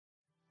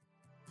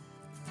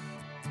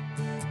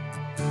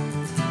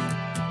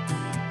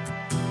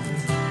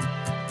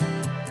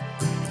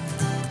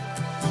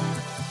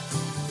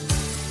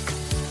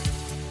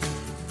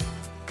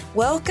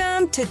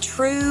Welcome to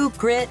True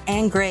Grit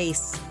and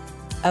Grace,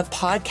 a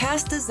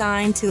podcast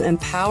designed to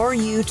empower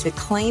you to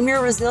claim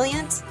your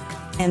resilience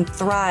and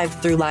thrive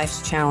through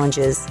life's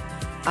challenges.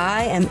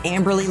 I am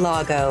Amberly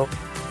Lago,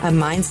 a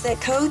mindset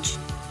coach,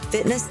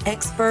 fitness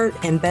expert,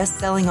 and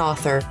best-selling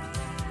author.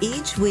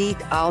 Each week,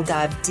 I'll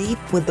dive deep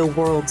with the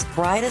world's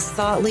brightest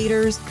thought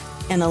leaders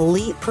and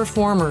elite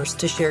performers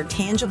to share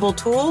tangible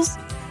tools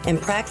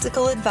and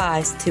practical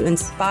advice to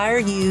inspire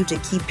you to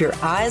keep your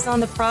eyes on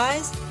the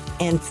prize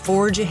and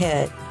forge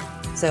ahead.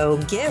 So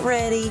get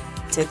ready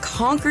to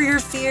conquer your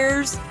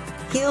fears,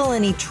 heal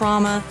any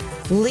trauma,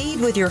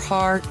 lead with your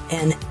heart,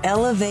 and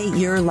elevate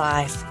your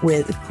life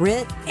with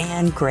grit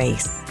and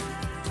grace.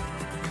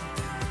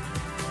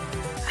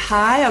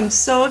 Hi, I'm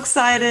so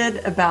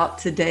excited about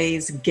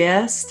today's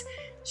guest.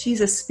 She's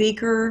a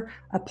speaker,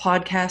 a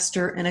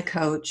podcaster, and a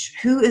coach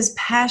who is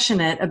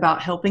passionate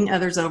about helping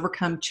others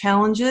overcome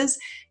challenges,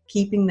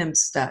 keeping them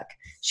stuck.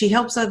 She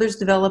helps others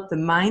develop the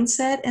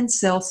mindset and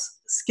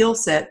skill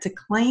set to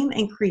claim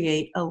and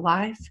create a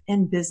life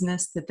and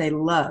business that they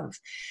love.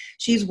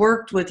 She's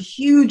worked with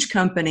huge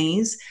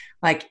companies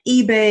like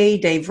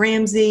eBay, Dave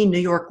Ramsey, New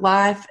York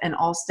Life, and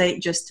Allstate,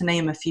 just to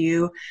name a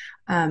few.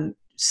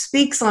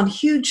 Speaks on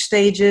huge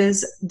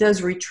stages,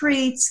 does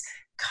retreats,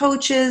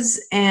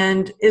 coaches,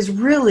 and is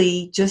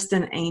really just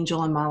an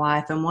angel in my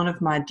life and one of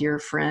my dear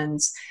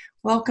friends.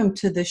 Welcome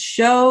to the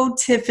show,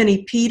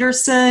 Tiffany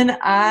Peterson.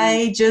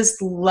 I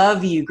just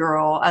love you,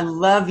 girl. I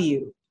love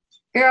you.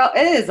 Girl,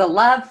 it is a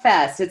love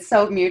fest. It's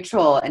so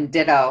mutual and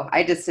ditto.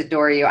 I just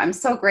adore you. I'm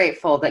so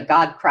grateful that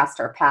God crossed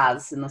our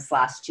paths in this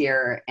last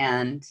year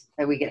and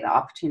that we get the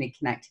opportunity to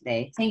connect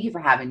today. Thank you for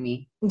having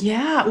me.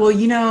 Yeah.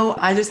 Well,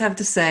 I just have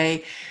to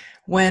say,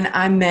 when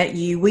I met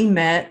you,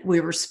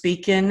 we were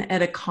speaking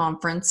at a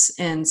conference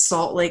in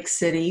Salt Lake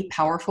City,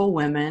 Powerful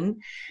Women.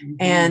 Mm-hmm.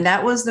 And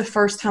that was the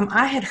first time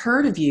I had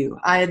heard of you.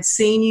 I had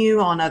seen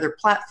you on other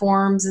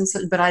platforms,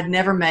 but I'd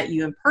never met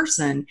you in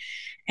person.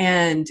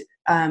 And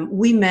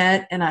we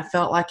met, and I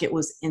felt like it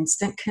was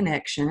instant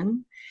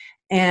connection.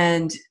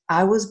 And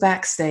I was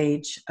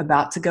backstage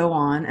about to go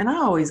on, and I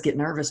always get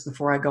nervous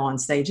before I go on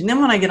stage. And then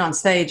when I get on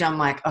stage, I'm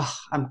like,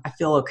 I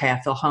feel okay.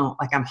 I feel home,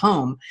 like I'm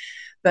home.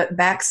 But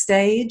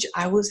backstage,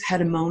 I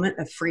had a moment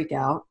of freak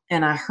out,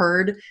 and I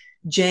heard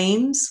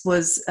James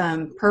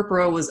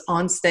Purpura was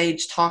on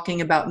stage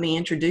talking about me,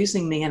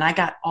 introducing me, and I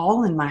got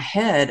all in my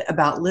head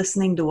about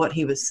listening to what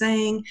he was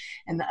saying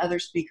and the other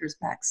speakers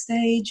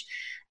backstage.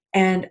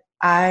 And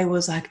I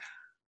was like,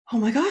 oh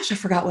my gosh, I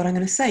forgot what I'm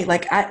going to say.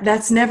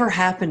 That's never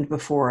happened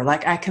before.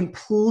 I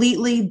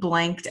completely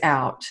blanked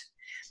out.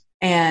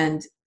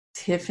 And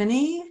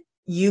Tiffany,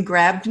 you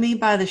grabbed me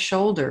by the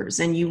shoulders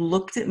and you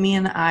looked at me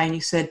in the eye and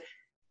you said,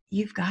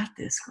 "You've got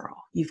this,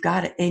 girl. You've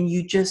got it." And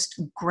you just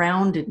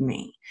grounded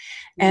me.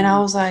 And I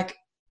was like,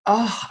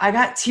 I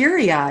got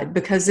teary-eyed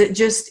because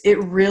it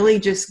really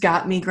just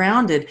got me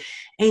grounded.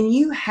 And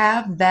you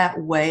have that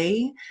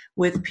way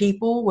with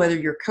people, whether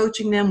you're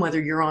coaching them,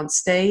 whether you're on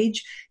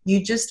stage,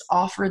 you just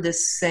offer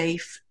this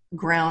safe,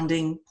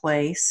 grounding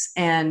place.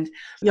 And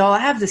y'all, I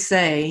have to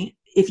say,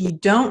 if you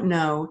don't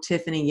know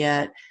Tiffany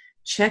yet,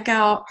 check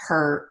out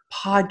her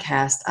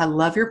podcast. I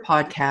love your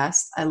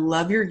podcast. I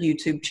love your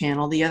YouTube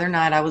channel. The other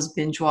night I was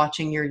binge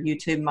watching your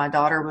YouTube. My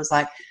daughter was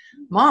like,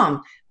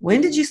 "Mom, when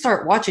did you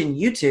start watching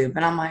YouTube?"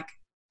 And I'm like,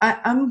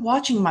 I'm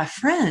watching my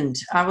friend.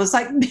 I was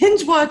like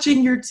binge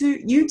watching your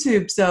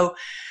YouTube. So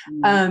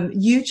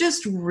you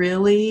just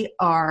really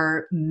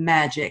are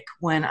magic.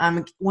 When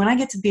I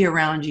get to be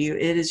around you,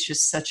 it is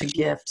just such a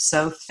gift.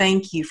 So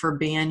thank you for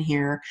being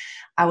here.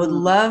 I would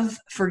love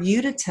for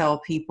you to tell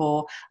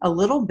people a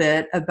little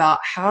bit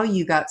about how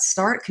you got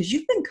started, because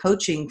you've been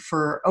coaching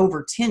for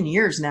over 10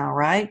 years now,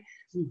 right?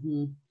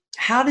 Mm-hmm.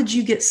 How did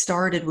you get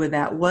started with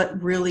that?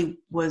 What really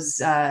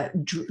was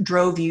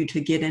drove you to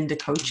get into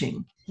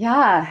coaching?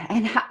 Yeah.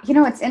 And,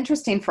 it's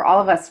interesting for all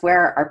of us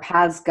where our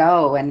paths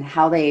go and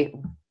how they,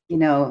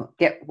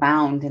 get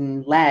wound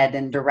and led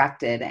and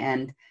directed.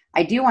 And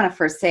I do want to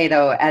first say,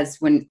 though, as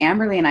when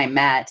Amberly and I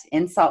met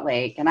in Salt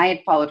Lake, and I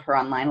had followed her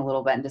online a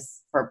little bit and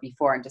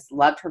just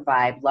loved her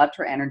vibe, loved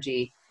her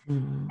energy.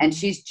 Mm-hmm. And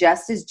she's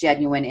just as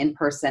genuine in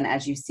person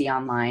as you see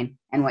online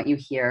and what you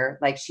hear.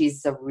 Like,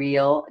 she's the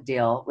real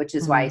deal, which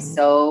is why I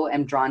so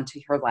am drawn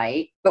to her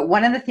light. But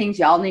one of the things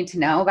y'all need to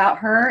know about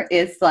her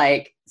is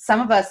some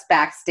of us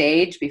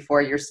backstage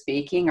before you're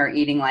speaking are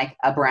eating like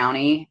a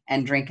brownie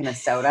and drinking a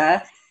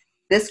soda.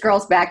 This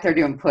girl's back there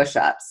doing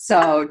push-ups.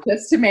 So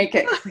just to make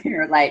it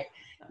clear,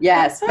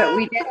 yes, but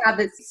we did have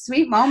this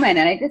sweet moment.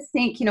 And I just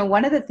think,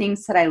 one of the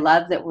things that I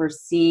love that we're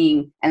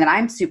seeing and that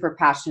I'm super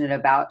passionate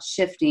about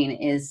shifting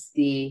is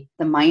the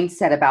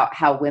mindset about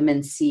how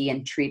women see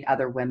and treat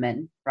other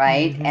women,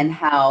 right? Mm-hmm. And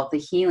how the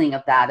healing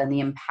of that and the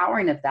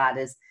empowering of that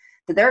is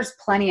that there's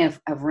plenty of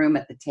room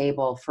at the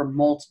table for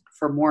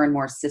more and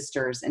more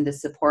sisters and to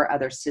support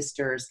other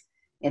sisters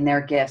in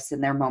their gifts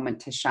and their moment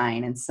to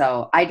shine. And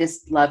so I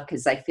just love,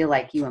 because I feel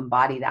like you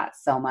embody that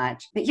so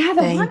much. But yeah,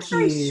 long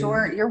story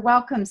short, you're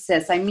welcome,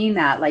 sis. I mean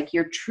that.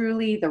 You're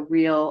truly the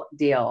real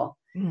deal.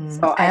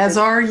 So As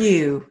are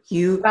you.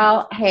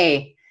 well,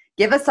 hey,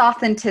 give us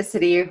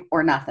authenticity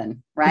or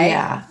nothing, right?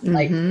 Yeah.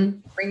 Like,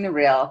 bring the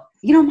real.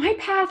 My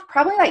path,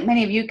 probably like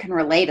many of you can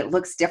relate, it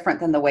looks different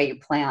than the way you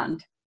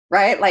planned,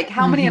 right? Like,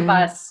 how many of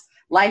us,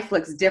 life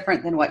looks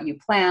different than what you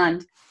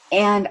planned?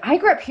 And I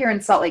grew up here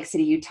in Salt Lake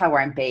City, Utah,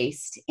 where I'm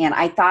based. And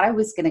I thought I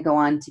was going to go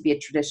on to be a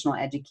traditional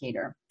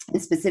educator,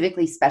 and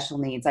specifically special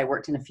needs. I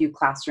worked in a few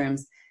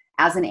classrooms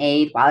as an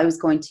aide while I was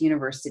going to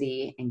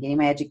university and getting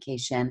my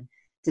education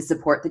to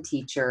support the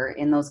teacher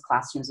in those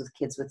classrooms with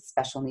kids with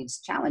special needs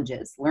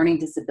challenges, learning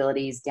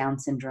disabilities, Down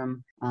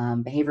syndrome,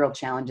 behavioral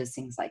challenges,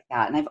 things like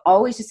that. And I've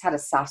always just had a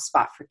soft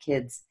spot for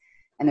kids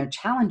and their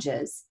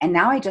challenges. And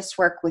now I just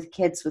work with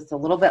kids with a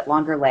little bit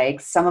longer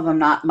legs, some of them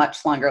not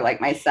much longer like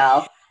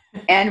myself,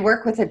 and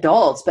work with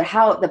adults. But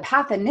how the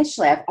path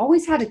initially, I've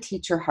always had a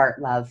teacher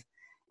heart, love.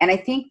 And I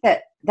think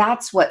that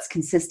that's what's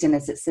consistent,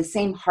 is it's the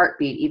same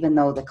heartbeat, even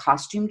though the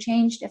costume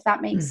changed, if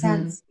that makes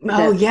sense.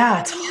 Oh,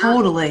 yeah,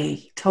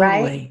 totally.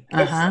 Right?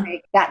 It's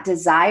like that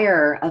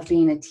desire of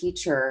being a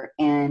teacher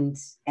and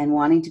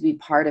wanting to be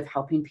part of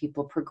helping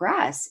people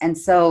progress. And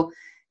so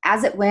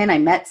as it went, I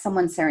met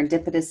someone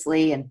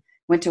serendipitously and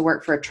went to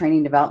work for a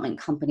training development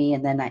company.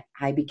 And then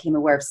I became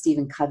aware of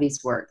Stephen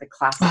Covey's work, the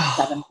classic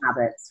 7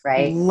 Habits,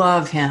 right?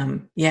 Love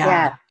him.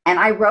 Yeah. And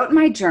I wrote in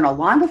my journal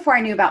long before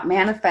I knew about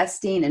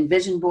manifesting and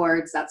vision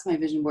boards. That's my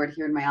vision board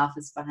here in my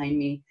office behind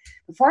me.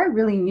 Before I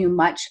really knew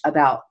much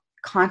about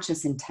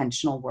conscious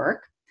intentional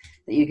work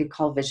that you could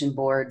call vision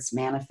boards,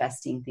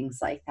 manifesting, things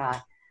like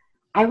that,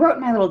 I wrote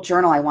in my little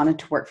journal I wanted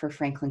to work for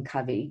Franklin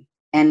Covey.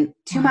 And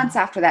 2 months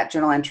after that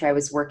journal entry, I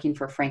was working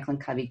for Franklin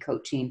Covey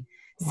Coaching,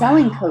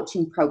 selling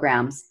coaching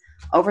programs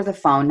over the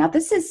phone. Now,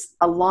 this is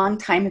a long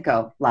time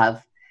ago,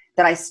 love,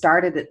 that I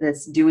started at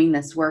doing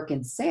this work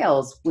in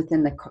sales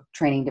within the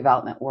training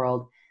development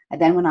world. I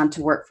then went on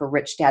to work for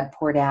Rich Dad,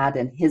 Poor Dad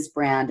and his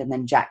brand, and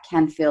then Jack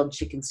Canfield,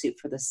 Chicken Soup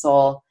for the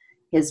Soul,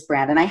 his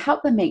brand. And I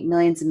helped them make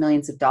millions and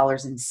millions of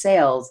dollars in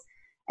sales,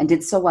 and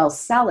did so well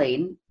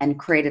selling and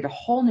created a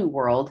whole new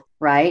world,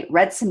 right?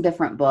 Read some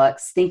different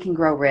books, Think and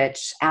Grow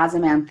Rich, As a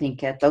Man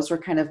Thinketh. Those were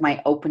kind of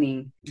my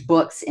opening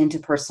books into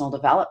personal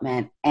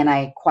development. And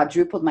I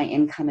quadrupled my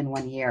income in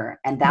 1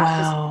 year. And that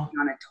just put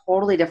me on a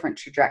totally different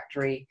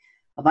trajectory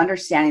of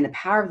understanding the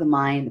power of the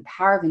mind, the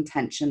power of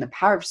intention, the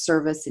power of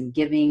service and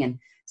giving and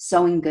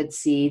sowing good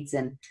seeds.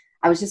 And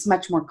I was just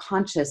much more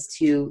conscious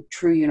to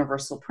true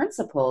universal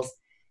principles.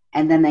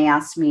 And then they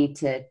asked me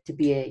to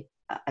be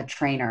a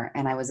trainer,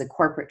 and I was a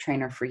corporate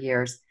trainer for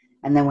years,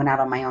 and then went out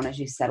on my own, as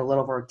you said, a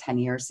little over 10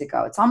 years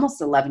ago. It's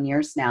almost 11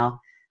 years now.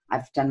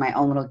 I've done my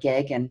own little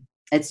gig, and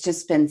it's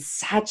just been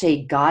such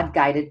a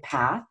God-guided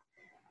path.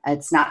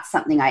 It's not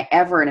something I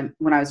ever,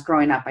 when I was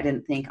growing up, I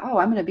didn't think, oh,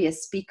 I'm going to be a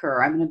speaker,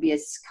 or I'm going to be a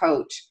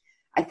coach.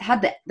 I've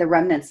had the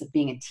remnants of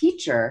being a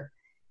teacher,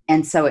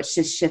 and so it's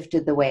just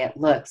shifted the way it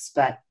looks,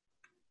 but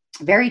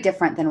very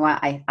different than what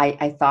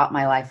I thought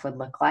my life would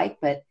look like.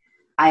 But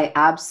I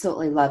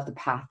absolutely love the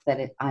path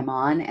that I'm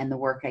on and the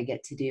work I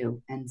get to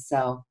do. And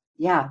so,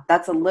 yeah,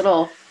 that's a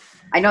little,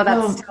 I know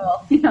that's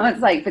still,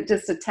 it's like, but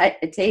just a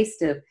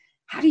taste of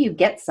how do you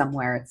get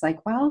somewhere? It's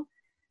like, well,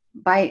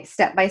 by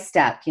step,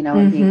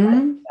 and being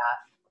like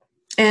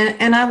that.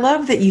 And I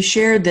love that you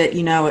shared that,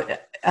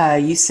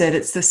 you said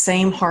it's the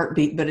same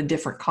heartbeat, but a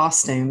different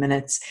costume. And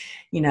it's,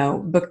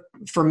 but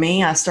for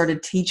me, I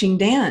started teaching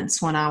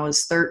dance when I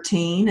was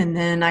 13, and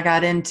then I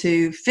got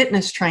into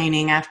fitness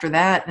training after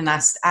that. And I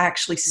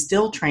actually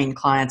still train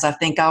clients. I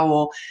think I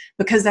will,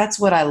 because that's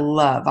what I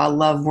love. I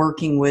love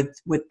working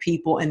with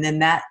people. And then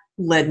that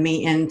led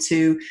me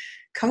into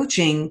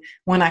coaching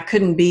when I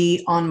couldn't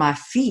be on my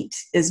feet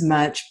as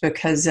much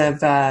because of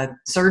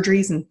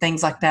surgeries and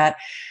things like that.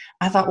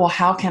 I thought, well,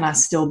 how can I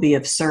still be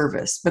of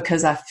service?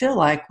 Because I feel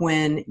like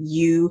when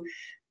you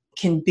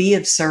can be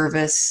of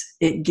service,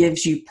 it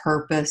gives you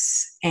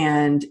purpose,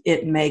 and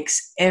it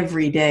makes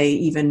every day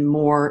even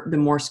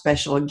more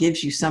special. It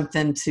gives you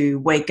something to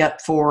wake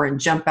up for and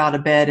jump out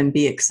of bed and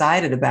be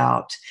excited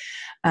about.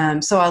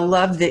 So I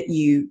love that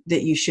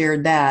you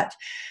shared that.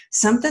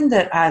 Something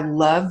that I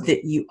love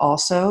that you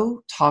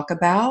also talk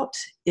about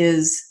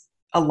is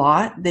a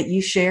lot that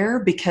you share,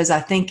 because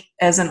I think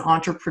as an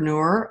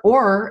entrepreneur,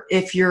 or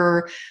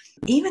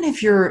even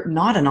if you're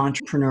not an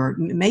entrepreneur,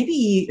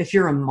 maybe if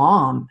you're a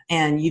mom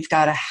and you've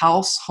got a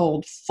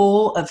household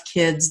full of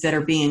kids that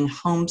are being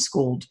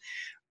homeschooled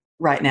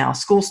right now,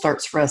 school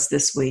starts for us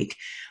this week.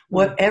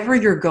 Whatever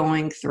you're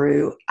going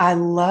through, I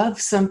love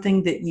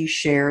something that you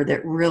share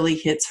that really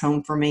hits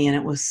home for me, and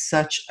it was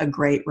such a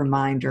great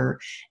reminder,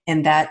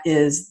 and that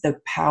is the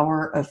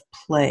power of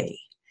play.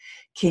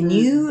 Can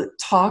you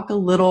talk a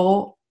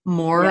little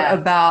more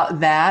about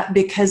that?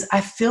 Because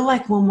I feel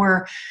like when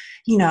we're,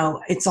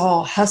 it's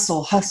all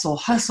hustle, hustle,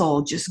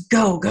 hustle, just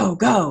go, go,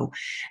 go.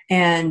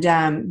 And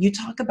you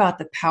talk about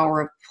the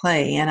power of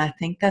play, and I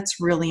think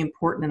that's really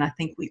important, and I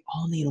think we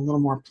all need a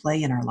little more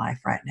play in our life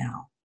right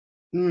now.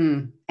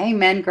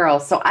 Amen, girl.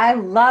 So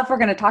we're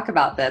going to talk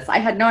about this. I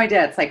had no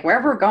idea. It's like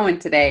wherever we're going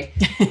today,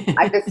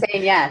 I'm just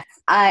saying yes.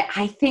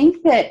 I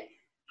think that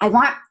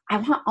I I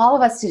want all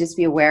of us to just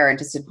be aware, and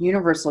just a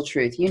universal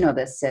truth. You know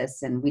this,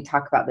 sis, and we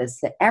talk about this,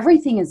 that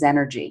everything is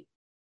energy,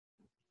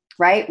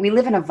 right? We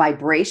live in a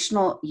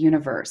vibrational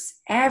universe.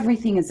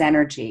 Everything is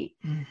energy.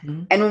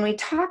 Mm-hmm. And when we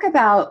talk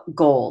about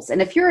goals,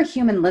 and if you're a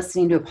human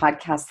listening to a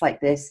podcast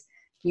like this,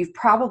 you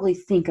probably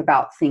think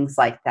about things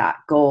like that,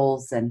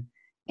 goals and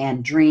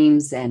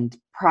dreams and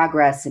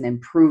progress and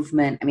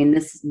improvement. I mean,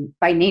 this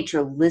by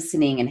nature,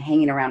 listening and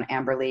hanging around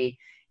Amberly,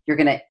 you're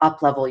going to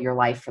up-level your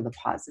life for the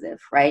positive,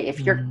 right?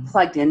 If you're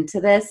plugged into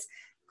this,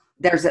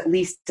 there's at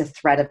least a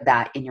thread of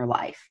that in your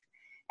life.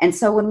 And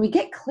so when we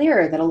get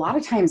clear that a lot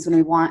of times when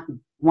we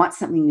want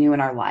something new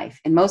in our life,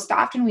 and most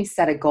often we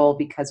set a goal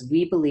because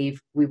we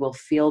believe we will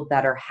feel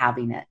better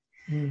having it.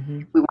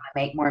 Mm-hmm. We want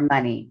to make more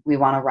money. We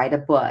want to write a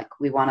book.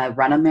 We want to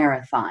run a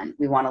marathon.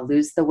 We want to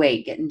lose the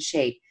weight, get in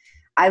shape.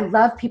 I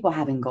love people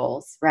having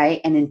goals,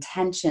 right? And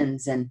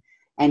intentions and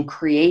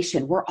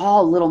creation. We're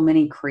all little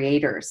mini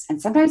creators.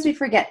 And sometimes we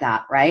forget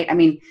that, right? I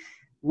mean,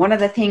 one of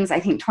the things I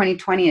think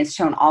 2020 has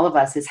shown all of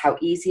us is how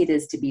easy it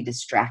is to be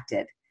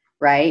distracted,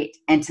 right?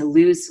 And to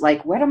lose,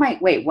 like, what am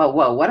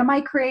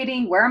I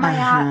creating? Where am I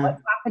at?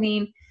 What's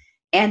happening?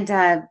 And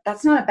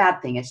that's not a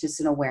bad thing. It's just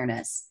an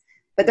awareness.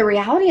 But the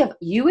reality of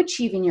you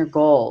achieving your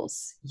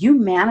goals, you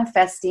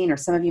manifesting, or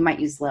some of you might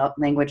use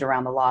language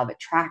around the law of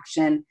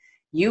attraction,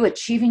 you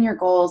achieving your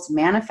goals,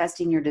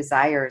 manifesting your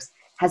desires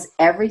has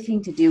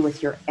everything to do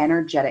with your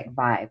energetic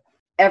vibe.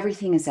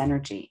 Everything is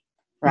energy,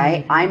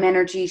 right? Mm-hmm. I'm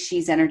energy,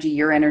 she's energy,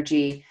 you're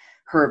energy.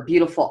 Her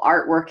beautiful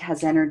artwork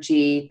has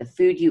energy, the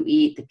food you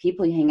eat, the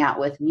people you hang out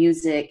with,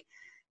 music,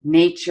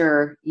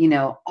 nature, you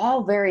know,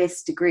 all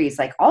various degrees.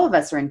 Like all of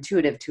us are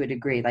intuitive to a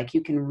degree. Like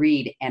you can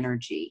read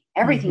energy.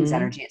 Everything's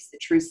energy. It's the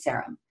truth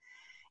serum.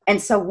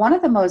 And so one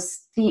of the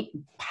most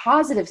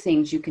positive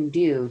things you can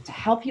do to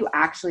help you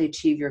actually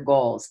achieve your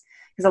goals,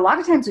 because a lot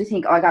of times we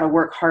think, oh, I got to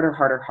work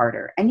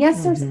harder. And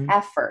yes, there's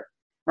effort,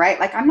 right?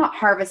 Like I'm not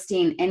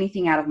harvesting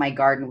anything out of my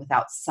garden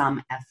without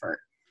some effort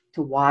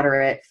to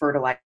water it,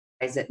 fertilize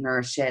it,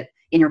 nourish it.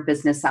 In your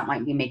business, that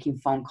might be making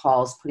phone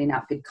calls, putting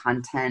out good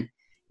content,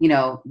 you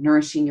know,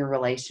 nourishing your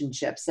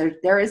relationships.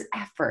 There is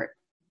effort,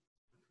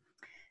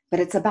 but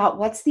it's about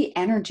what's the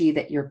energy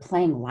that you're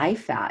playing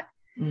life at.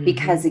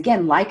 Because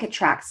again, like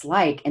attracts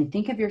like, and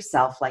think of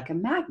yourself like a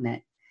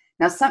magnet.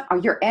 Now,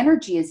 your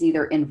energy is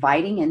either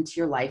inviting into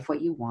your life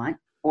what you want,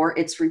 or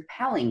it's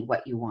repelling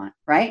what you want,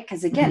 right?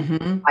 Because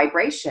again,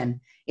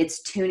 vibration,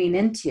 it's tuning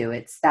into,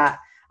 it's that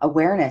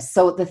awareness.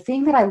 So the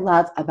thing that I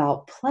love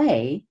about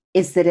play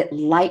is that it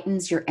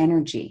lightens your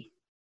energy.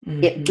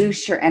 It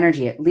boosts your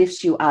energy. It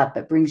lifts you up.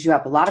 It brings you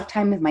up. A lot of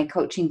time with my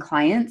coaching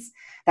clients,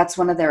 that's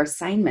one of their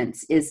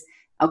assignments is,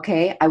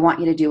 okay, I want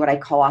you to do what I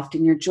call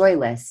often your joy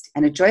list.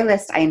 And a joy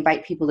list, I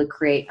invite people to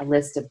create a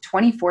list of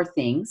 24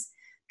 things,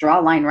 draw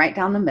a line right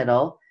down the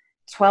middle.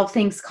 12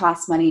 things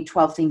cost money,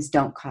 12 things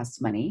don't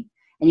cost money.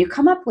 And you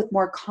come up with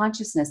more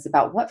consciousness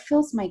about what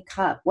fills my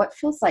cup, what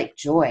feels like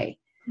joy.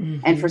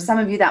 And for some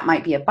of you, that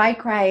might be a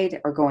bike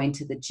ride or going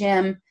to the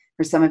gym.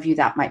 For some of you,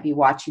 that might be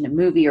watching a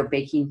movie or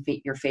baking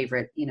your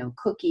favorite, you know,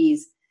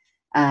 cookies.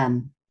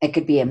 It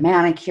could be a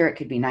manicure. It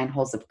could be 9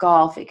 holes of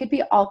golf. It could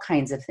be all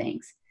kinds of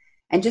things.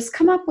 And just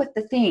come up with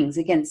the things.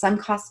 Again, some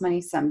cost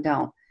money, some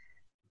don't.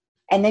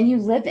 And then you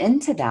live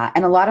into that.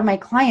 And a lot of my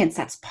clients,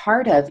 that's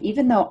part of,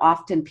 even though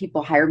often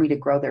people hire me to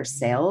grow their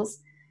sales,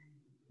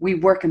 we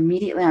work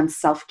immediately on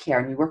self-care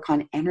and we work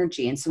on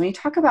energy. And so when you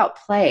talk about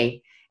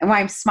play, and why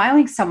I'm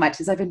smiling so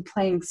much is I've been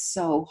playing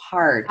so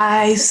hard.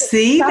 I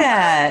see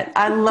that.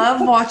 I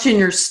love watching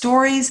your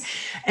stories.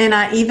 And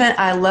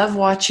I love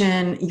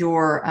watching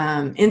your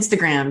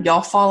Instagram.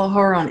 Y'all follow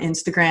her on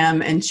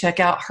Instagram and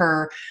check out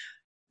you're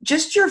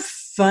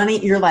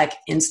like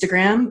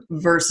Instagram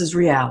versus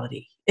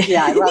reality.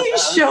 Yeah, I love you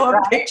those, show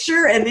a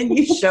picture and then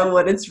you show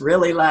what it's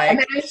really like. And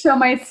then I show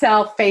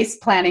myself face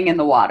planting in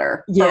the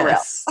water.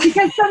 Yes. For real.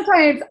 Because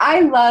sometimes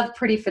I love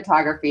pretty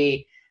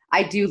photography.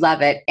 I do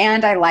love it.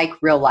 And I like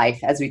real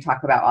life, as we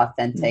talk about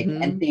authentic,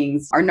 and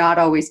things are not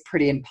always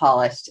pretty and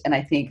polished. And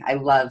I think I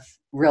love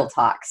real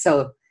talk.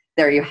 So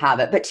there you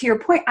have it. But to your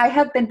point, I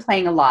have been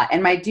playing a lot.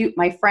 And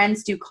my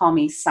friends do call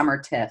me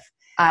Summer Tiff.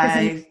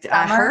 I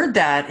heard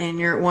that in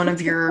one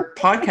of your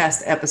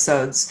podcast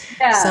episodes,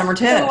 Summer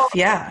Tiff. So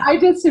yeah. I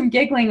did some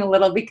giggling a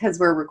little because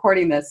we're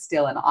recording this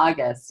still in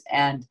August.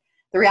 And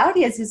the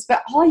reality is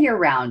but all year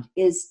round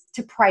is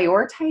to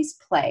prioritize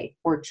play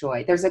or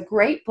joy. There's a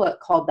great book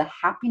called The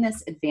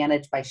Happiness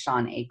Advantage by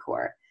Sean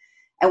Achor.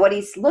 And what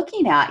he's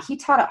looking at, he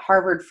taught at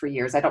Harvard for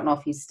years. I don't know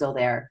if he's still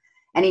there.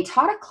 And he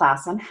taught a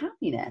class on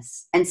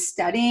happiness and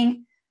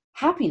studying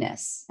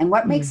happiness and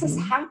what makes us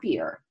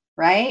happier,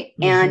 right?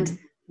 And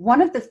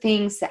one of the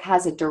things that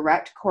has a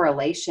direct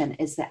correlation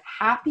is that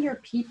happier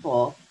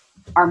people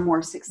are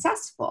more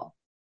successful.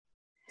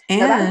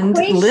 And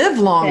live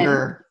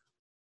longer.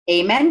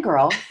 Amen,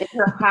 girl. If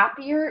you're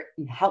happier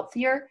and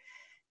healthier.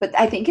 But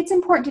I think it's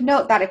important to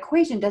note that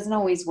equation doesn't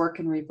always work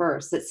in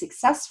reverse, that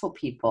successful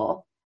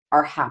people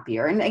are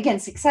happier. And again,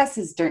 success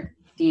is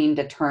deemed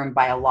a term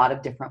by a lot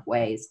of different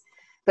ways.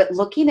 but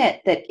looking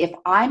at that, if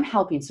I'm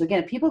helping, so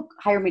again, if people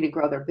hire me to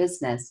grow their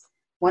business,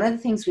 one of the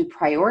things we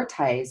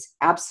prioritize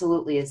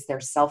absolutely is their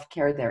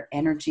self-care, their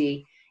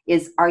energy,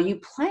 is, are you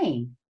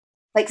playing?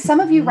 Like some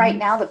of you right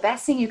now, the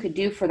best thing you could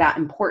do for that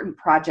important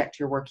project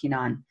you're working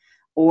on,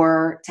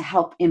 or to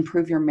help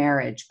improve your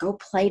marriage, go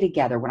play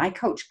together. When I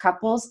coach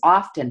couples,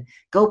 often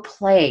go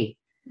play.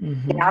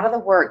 Get out of the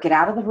work, get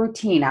out of the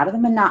routine, out of the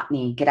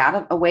monotony,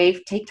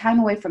 take time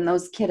away from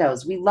those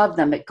kiddos. We love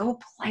them, but go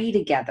play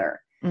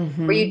together.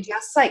 Where you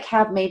just like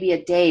have maybe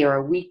a day or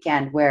a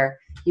weekend where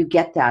you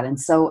get that. And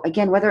so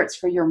again, whether it's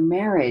for your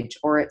marriage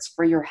or it's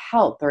for your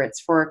health or it's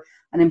for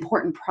an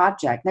important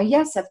project. Now,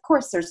 yes, of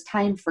course, there's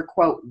time for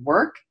quote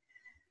work,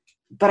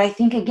 but I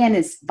think again,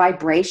 is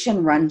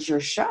vibration runs your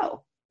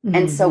show.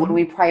 And so when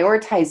we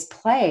prioritize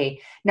play,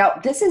 now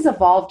this has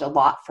evolved a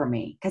lot for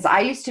me because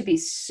I used to be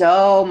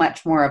so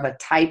much more of a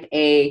type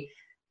A,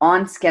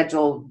 on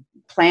schedule,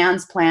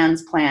 plans.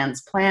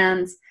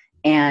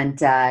 And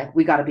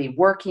we got to be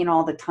working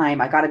all the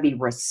time. I got to be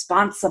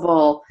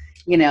responsible,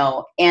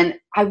 and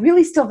I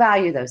really still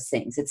value those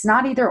things. It's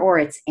not either or,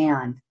 it's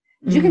and.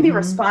 You can be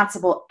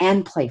responsible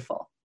and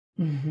playful.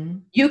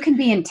 You can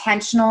be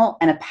intentional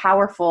and a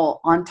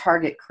powerful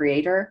on-target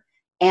creator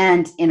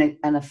and in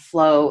a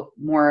flow,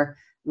 more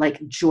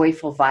like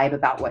joyful vibe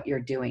about what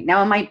you're doing.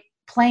 Now, am I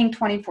playing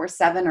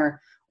 24/7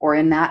 or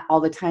in that all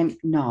the time?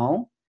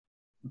 No.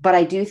 But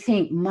I do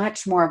think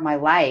much more of my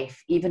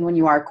life, even when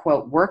you are,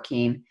 quote,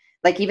 working,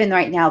 like even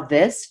right now,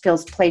 this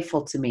feels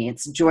playful to me.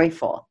 It's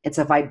joyful. It's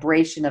a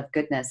vibration of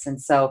goodness.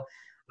 And so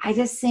I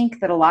just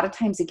think that a lot of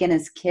times, again,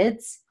 as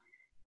kids,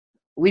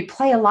 we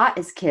play a lot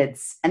as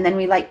kids, and then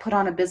we like put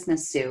on a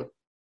business suit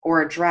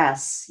or a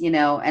dress,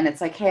 and it's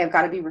like, hey, I've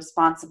got to be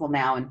responsible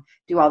now and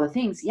do all the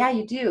things. Yeah,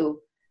 you do.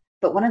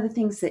 But one of the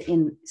things that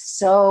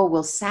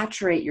will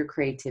saturate your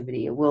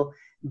creativity, it will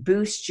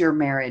boost your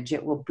marriage,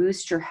 it will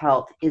boost your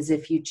health, is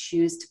if you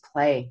choose to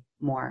play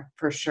more,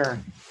 for sure.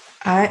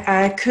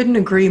 I couldn't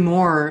agree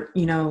more.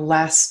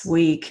 Last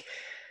week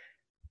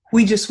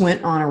we just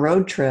went on a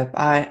road trip.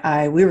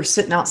 We were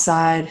sitting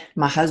outside.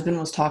 My husband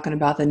was talking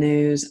about the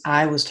news.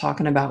 I was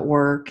talking about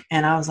work,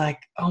 and I was like,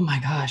 oh my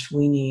gosh,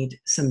 we need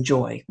some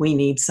joy. We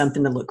need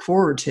something to look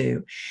forward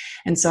to.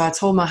 And so I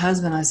told my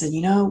husband, I said,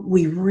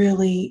 we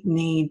really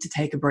need to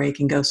take a break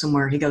and go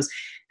somewhere. He goes,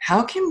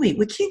 how can we?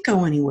 We can't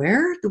go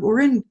anywhere.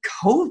 We're in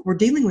COVID. We're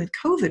dealing with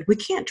COVID. We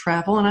can't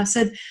travel. And I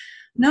said,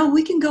 no,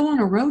 we can go on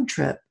a road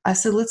trip. I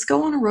said, let's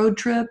go on a road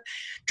trip,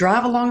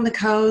 drive along the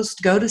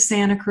coast, go to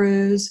Santa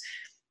Cruz,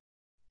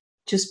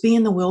 just be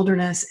in the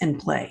wilderness and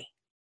play.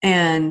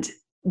 And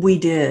we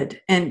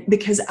did. And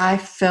because I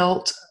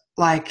felt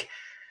like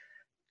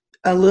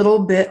a little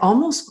bit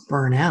almost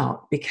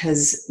burnout,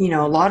 because, a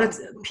lot of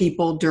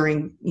people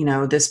during,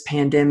 this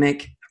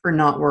pandemic are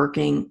not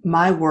working.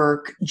 My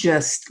work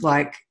just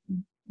like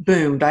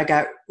boomed. I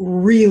got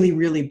really,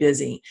 really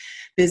busy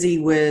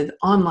with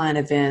online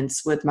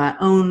events, with my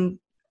own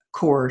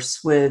course,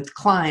 with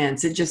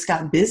clients. It just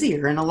got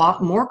busier, and a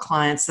lot more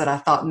clients that I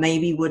thought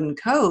maybe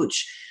wouldn't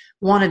coach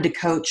wanted to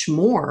coach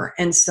more.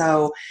 And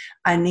so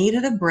I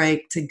needed a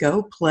break to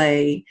go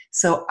play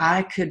so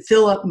I could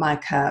fill up my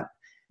cup,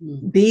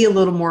 be a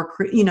little more,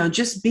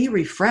 just be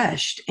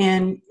refreshed.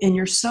 And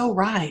you're so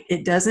right.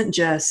 It doesn't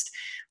just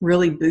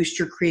really boost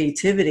your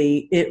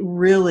creativity. It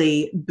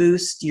really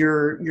boosts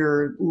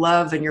your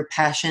love and your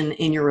passion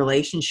in your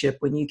relationship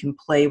when you can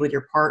play with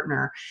your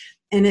partner.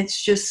 And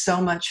it's just so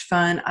much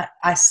fun.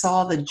 I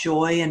saw the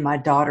joy in my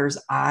daughter's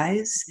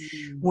eyes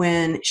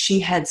when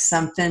she had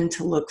something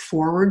to look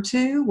forward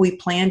to. We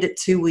planned it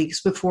 2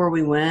 weeks before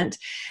we went,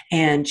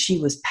 and she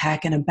was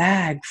packing a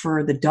bag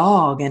for the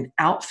dog and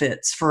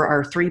outfits for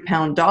our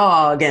 3-pound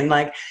dog, and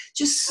like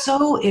just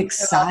so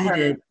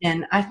excited.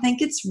 And I think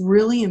it's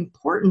really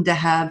important to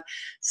have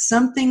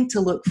something to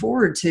look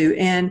forward to.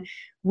 And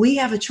we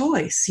have a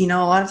choice. A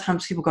lot of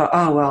times people go,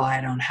 oh, well,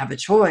 I don't have a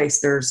choice.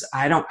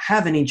 I don't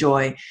have any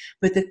joy.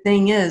 But the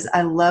thing is,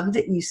 I love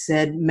that you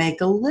said,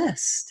 make a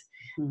list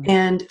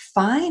and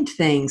find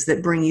things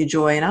that bring you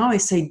joy. And I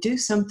always say, do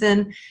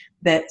something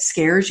that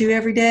scares you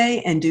every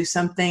day and do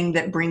something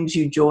that brings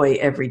you joy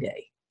every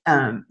day.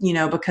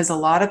 Because a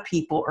lot of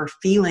people are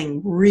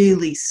feeling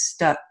really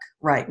stuck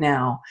right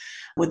now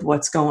with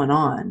what's going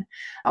on.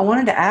 I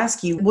wanted to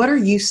ask you, what are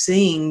you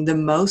seeing the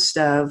most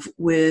of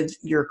with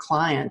your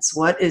clients?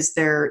 What is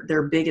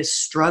their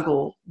biggest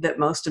struggle that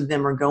most of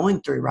them are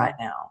going through right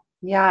now?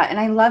 Yeah. And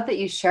I love that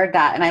you shared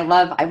that. And I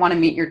want to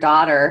meet your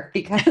daughter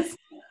because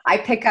I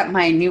pick up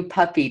my new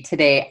puppy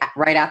today,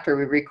 right after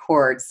we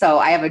record. So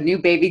I have a new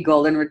baby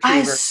golden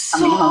retriever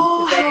coming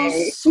home today.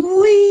 How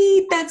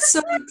sweet. That's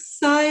so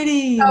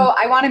exciting. So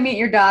I want to meet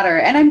your daughter,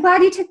 and I'm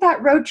glad you took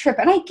that road trip.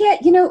 And I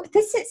get,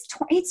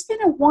 it's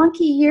been a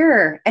wonky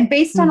year, and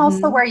based on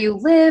also where you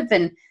live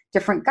and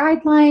different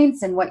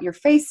guidelines and what you're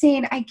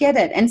facing, I get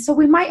it. And so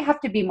we might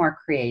have to be more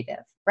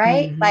creative,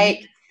 right?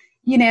 Like,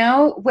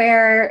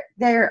 where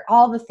there are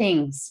all the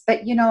things,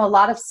 but a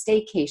lot of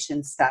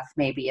staycation stuff,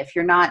 maybe if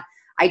you're not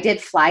I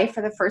did fly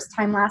for the first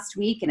time last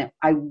week, and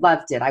I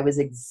loved it.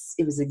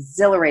 It was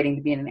exhilarating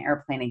to be in an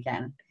airplane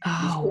again.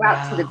 We Oh, flew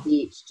out to the wow.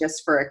 beach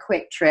just for a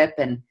quick trip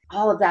and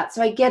all of that.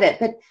 So I get it,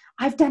 but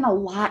I've done a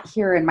lot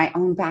here in my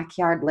own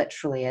backyard,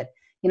 literally.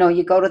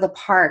 You go to the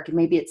park and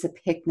maybe it's a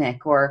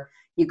picnic, or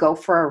you go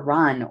for a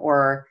run,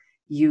 or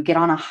you get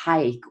on a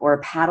hike or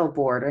a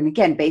paddleboard. And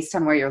again, based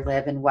on where you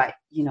live and what,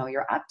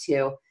 you're up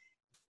to,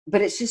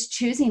 but it's just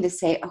choosing to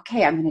say,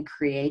 okay, I'm going to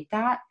create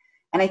that.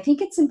 And I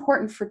think it's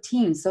important for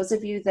teams, those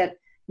of you that,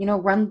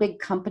 run big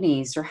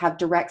companies or have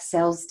direct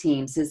sales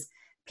teams, is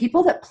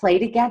people that play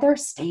together,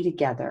 stay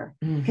together,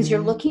 because you're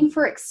Mm-hmm. looking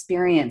for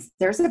experience.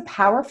 There's a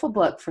powerful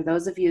book for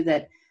those of you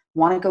that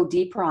want to go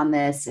deeper on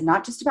this, and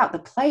not just about the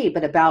play,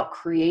 but about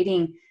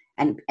creating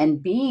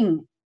and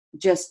being,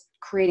 just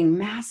creating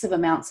massive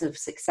amounts of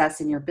success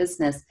in your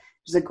business.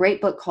 There's a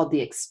great book called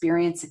The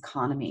Experience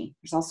Economy.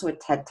 There's also a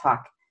TED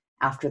Talk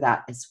after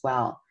that as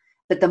well.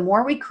 But the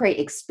more we create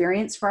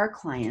experience for our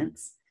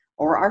clients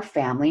or our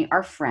family,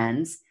 our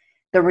friends,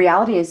 the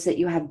reality is that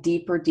you have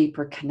deeper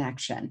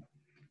connection,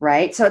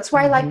 right? So it's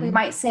why, like, we Mm-hmm.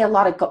 might say a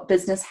lot of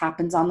business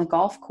happens on the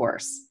golf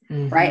course,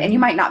 right? And you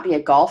Mm-hmm. might not be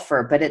a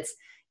golfer, but it's,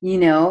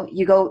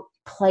 you go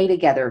play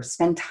together,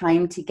 spend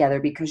time together,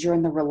 because you're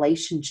in the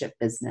relationship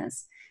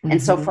business.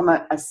 And so Mm-hmm. from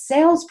a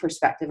sales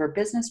perspective or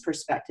business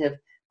perspective,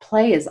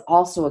 play is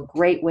also a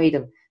great way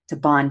to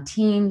bond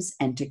teams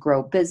and to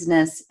grow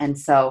business. And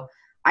so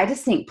I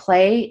just think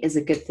play is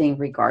a good thing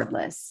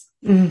regardless.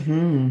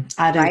 Mm-hmm.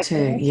 I do Right, too.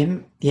 Paige? Yeah,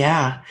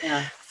 yeah,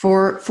 Yeah.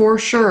 for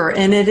sure.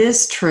 And it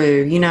is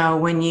true.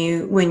 When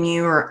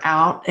you are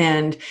out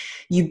and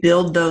you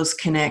build those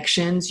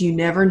connections, you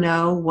never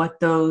know what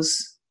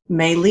those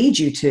may lead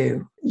you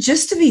to.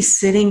 Just to be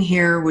sitting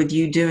here with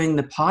you doing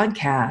the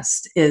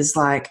podcast is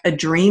like a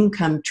dream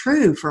come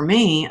true for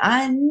me.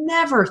 I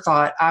never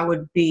thought I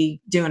would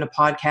be doing a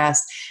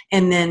podcast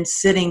and then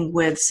sitting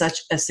with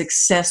such a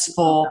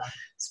successful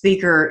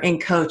speaker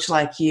and coach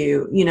like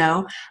you.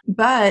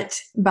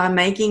 But by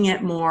making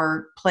it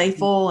more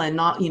playful and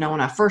not,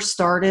 when I first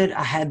started,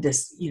 I had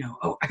this,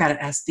 oh, I got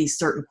to ask these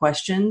certain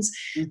questions.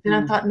 And I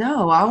Mm-hmm. thought,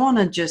 no, I want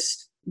to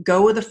just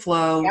go with the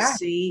flow,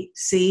 Yeah.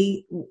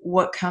 see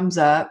what comes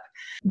up.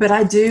 But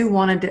I Yeah.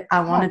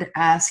 wanted to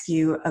ask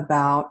you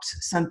about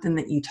something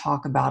that you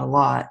talk about a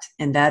lot,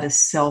 and that is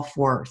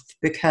self-worth,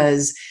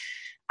 because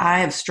I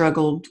have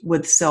struggled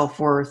with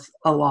self-worth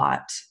a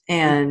lot.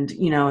 And,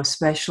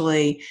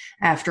 especially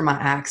after my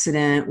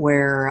accident,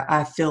 where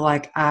I feel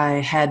like I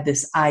had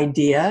this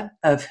idea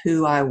of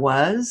who I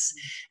was,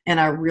 and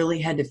I really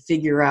had to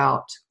figure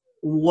out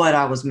what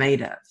I was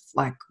made of,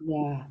 like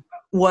Yeah.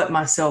 what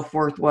my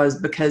self-worth was,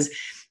 because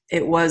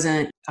it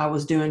wasn't, I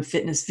was doing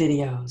fitness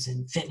videos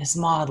and fitness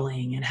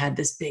modeling and had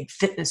this big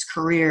fitness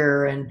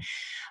career. And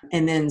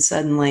then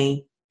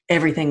suddenly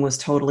everything was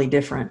totally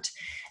different.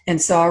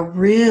 And so I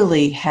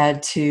really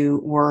had to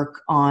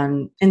work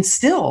on, and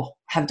still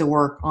have to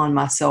work on,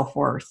 my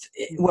self-worth,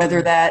 whether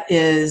Mm-hmm. that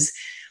is,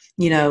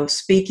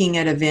 speaking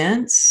at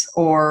events,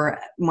 or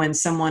when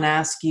someone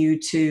asks you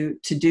to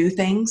do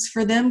things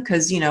for them.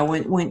 Because,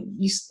 when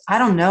you, I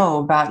don't know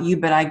about you,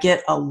 but I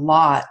get a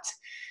lot,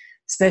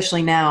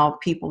 especially now,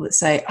 people that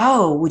say,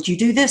 oh, would you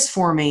do this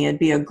for me? It'd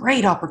be a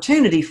great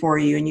opportunity for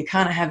you. And you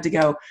kind of have to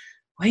go,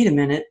 wait a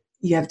minute.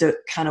 You have to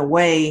kind of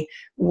weigh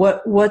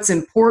what's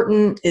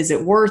important. Is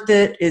it worth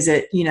it? Is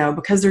it,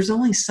 because there's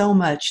only so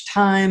much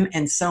time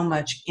and so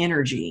much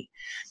energy.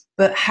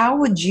 But how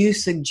would you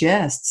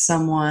suggest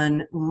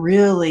someone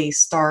really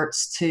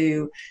starts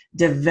to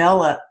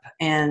develop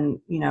and,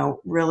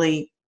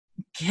 really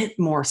get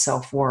more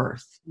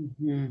self-worth?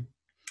 Mm-hmm.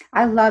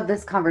 I love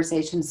this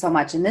conversation so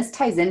much. And this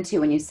ties into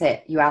when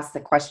you asked the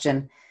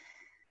question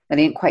that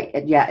I didn't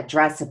quite yet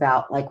address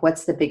about, like,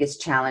 what's the biggest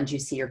challenge you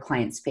see your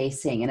clients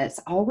facing? And it's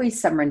always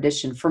some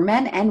rendition for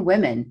men and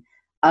women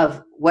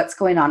of what's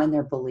going on in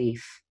their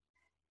belief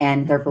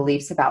and their Mhm.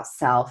 beliefs about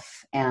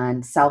self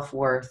and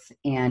self-worth.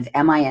 And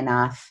am I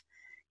enough?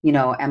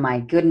 Am I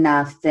good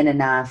enough, thin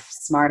enough,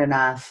 smart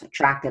enough,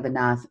 attractive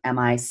enough? Am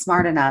I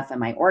smart enough?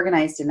 Am I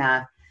organized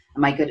enough?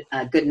 Am I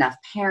a good enough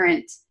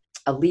parent,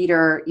 a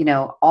leader?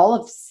 All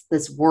of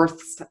this worth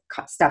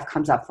stuff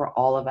comes up for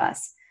all of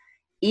us.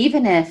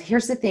 Even if,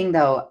 here's the thing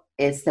though,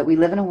 is that we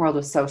live in a world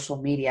with social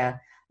media.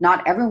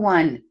 Not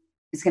everyone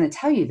is going to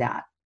tell you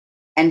that.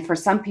 And for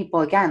some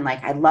people, again,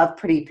 like, I love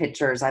pretty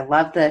pictures, I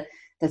love the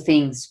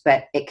things,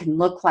 but it can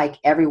look like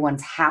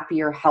everyone's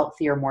happier,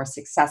 healthier, more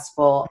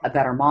successful, a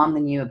better mom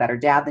than you, a better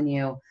dad than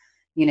you.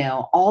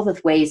 All the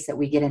ways that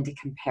we get into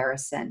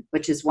comparison,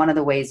 which is one of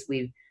the ways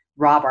we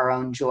rob our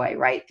own joy,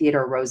 right?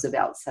 Theodore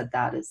Roosevelt said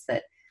that, is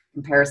that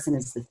comparison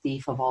is the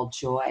thief of all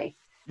joy.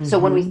 So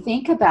when we Mhm.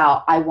 think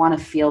about, I want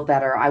to feel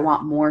better, I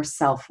want more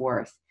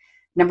self-worth,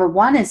 number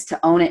one is to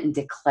own it and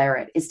declare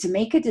it, is to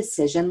make a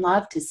decision,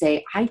 love, to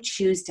say, I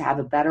choose to have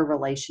a better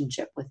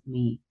relationship with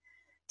me,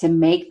 to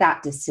make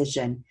that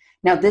decision.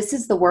 Now, this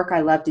is the work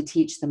I love to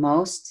teach the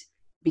most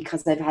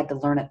because I've had to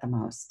learn it the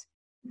most.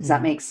 Does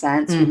that make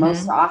sense? We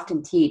most Mhm.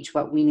 often teach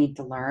what we need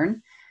to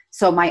learn.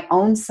 So my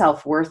own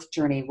self-worth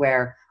journey,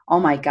 where oh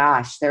my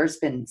gosh, there's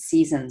been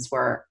seasons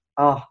where,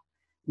 oh,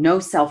 no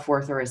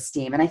self-worth or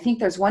esteem. And I think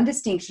there's one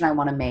distinction I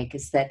want to make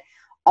is that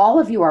all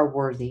of you are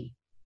worthy.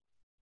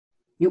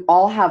 You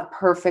all have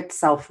perfect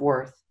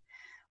self-worth.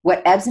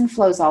 What ebbs and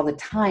flows all the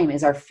time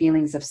is our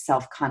feelings of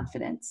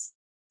self-confidence,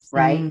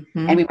 right?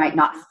 And we might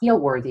not feel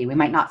worthy. We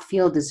might not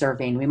feel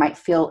deserving. We might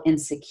feel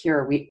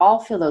insecure. We all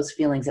feel those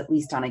feelings, at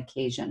least on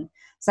occasion.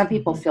 Some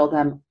people feel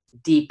them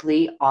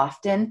deeply,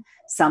 often,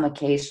 some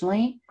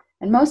occasionally,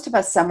 and most of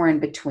us somewhere in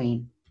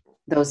between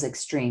those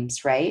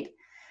extremes, right?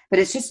 But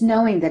it's just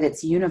knowing that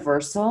it's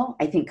universal,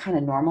 I think kind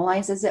of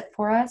normalizes it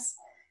for us.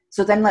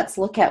 So then let's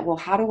look at, well,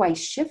 how do I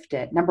shift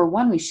it? Number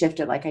one, we shift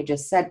it, like I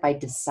just said, by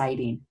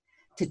deciding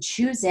to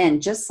choose in,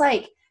 just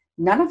like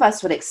none of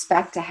us would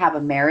expect to have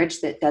a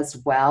marriage that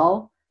does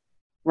well,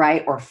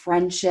 right? Or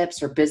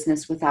friendships or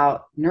business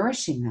without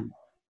nourishing them.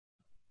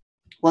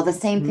 Well, the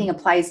same thing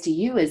applies to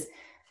you is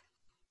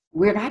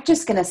we're not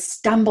just going to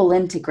stumble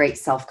into great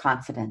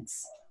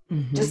self-confidence.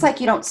 Just like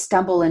you don't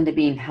stumble into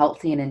being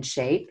healthy and in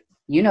shape.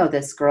 You know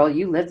this, girl,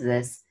 you live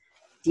this,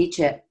 teach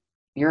it.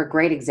 You're a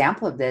great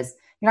example of this.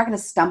 You're not going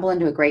to stumble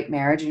into a great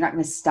marriage. You're not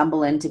going to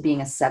stumble into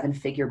being a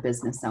 7-figure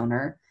business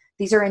owner.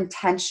 These are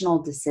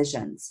intentional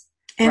decisions.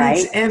 And right?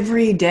 It's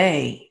every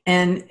day.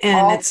 And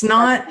All it's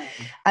not,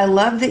 I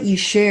love that you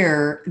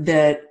share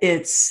that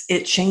it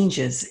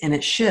changes and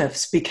it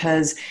shifts,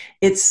 because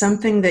it's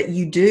something that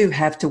you do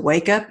have to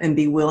wake up and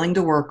be willing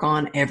to work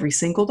on every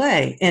single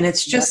day. And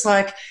it's just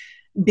like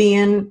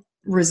being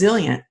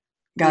resilient.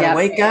 Got to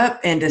wake up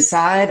and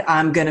decide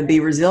I'm going to be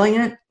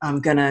resilient. I'm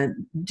going to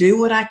do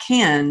what I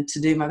can to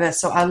do my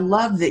best. So I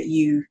love that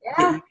you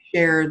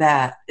share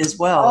that as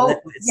well.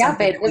 Oh,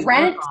 babe.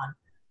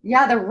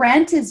 The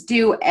rent is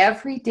due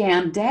every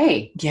damn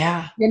day.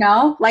 Yeah. You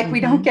know, like we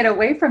don't get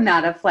away from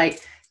that of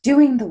like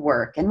doing the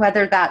work. And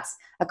whether that's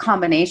a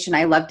combination,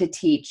 I love to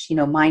teach, you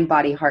know, mind,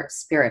 body, heart,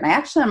 spirit. And I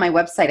actually, on my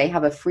website, I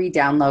have a free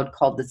download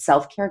called the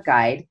Self-Care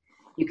Guide.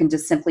 You can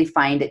just simply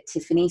find it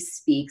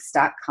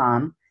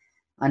tiffanyspeaks.com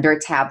under a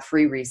tab,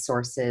 free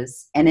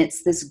resources. And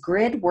it's this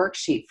grid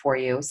worksheet for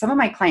you. Some of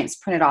my clients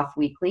print it off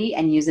weekly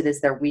and use it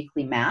as their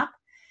weekly map.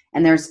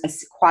 And there's a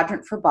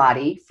quadrant for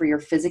body, for your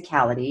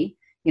physicality,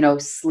 you know,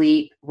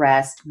 sleep,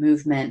 rest,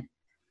 movement,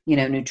 you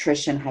know,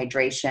 nutrition,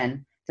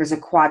 hydration. There's a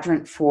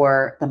quadrant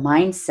for the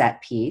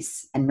mindset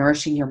piece and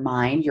nourishing your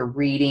mind, your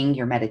reading,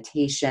 your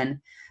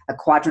meditation. A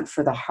quadrant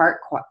for the heart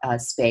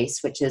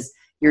space, which is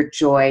your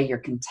joy, your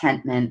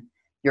contentment,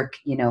 your,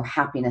 you know,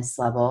 happiness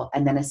level.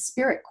 And then a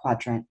spirit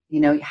quadrant, you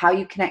know, how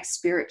you connect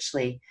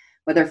spiritually,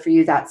 whether for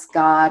you that's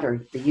God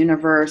or the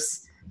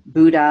universe,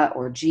 Buddha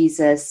or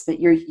Jesus, but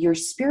your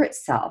spirit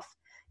self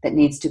that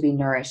needs to be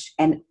nourished.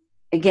 And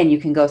again, you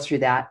can go through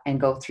that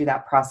and go through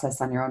that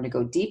process on your own to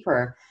go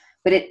deeper.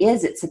 But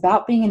it's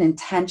about being an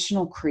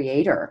intentional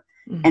creator.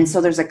 And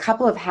so there's a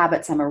couple of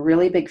habits I'm a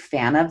really big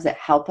fan of that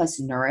help us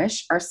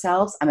nourish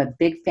ourselves. I'm a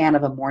big fan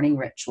of a morning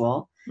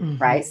ritual,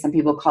 right? Some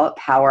people call it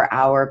power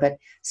hour, but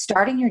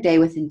starting your day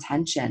with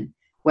intention,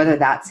 whether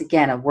that's,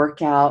 again, a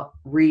workout,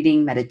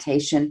 reading,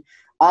 meditation.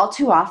 All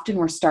too often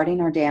we're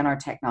starting our day on our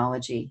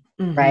technology,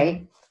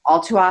 right?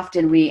 All too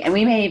often we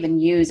may even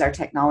use our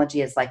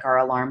technology as like our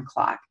alarm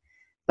clock.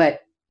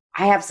 But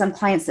I have some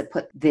clients that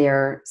put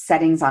their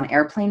settings on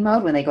airplane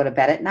mode when they go to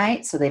bed at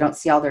night, so they don't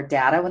see all their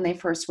data when they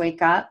first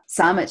wake up.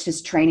 Some, it's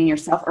just training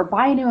yourself, or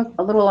buy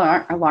a little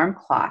alarm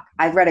clock.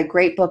 I read a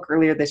great book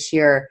earlier this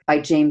year by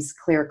James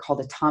Clear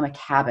called Atomic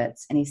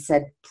Habits. And he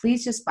said,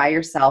 please just buy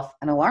yourself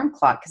an alarm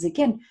clock. Because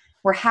again,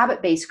 we're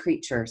habit-based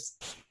creatures.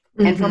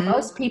 And for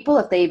most people,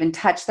 if they even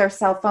touch their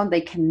cell phone, they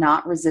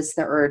cannot resist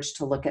the urge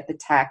to look at the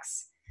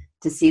text,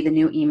 to see the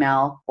new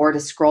email, or to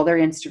scroll their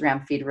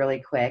Instagram feed really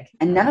quick.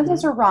 And none of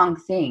those are wrong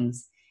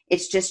things.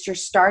 It's just you're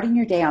starting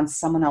your day on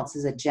someone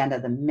else's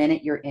agenda the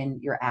minute you're in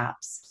your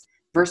apps,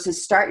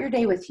 versus start your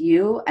day with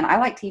you. And I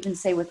like to even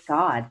say with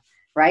God,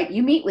 right?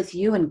 You meet with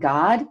you and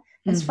God.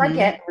 Let's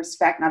forget,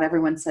 respect, not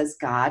everyone says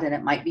God, and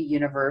it might be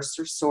universe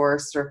or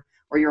source or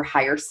your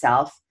higher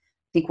self.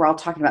 I think we're all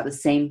talking about the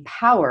same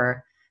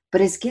power,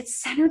 but get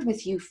centered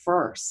with you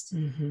first.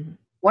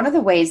 One of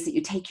the ways that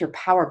you take your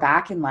power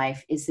back in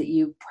life is that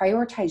you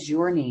prioritize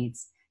your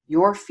needs,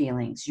 your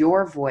feelings,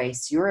 your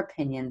voice, your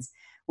opinions,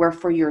 where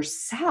for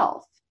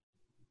yourself,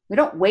 we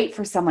don't wait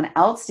for someone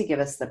else to give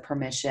us the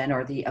permission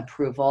or the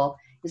approval.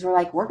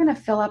 We're going to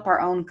fill up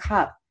our own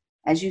cup,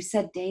 as you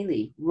said,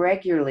 daily,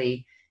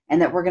 regularly,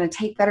 and that we're going to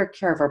take better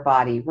care of our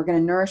body. We're going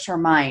to nourish our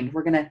mind.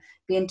 We're going to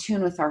be in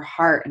tune with our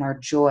heart and our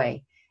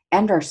joy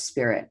and our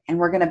spirit, and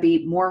we're going to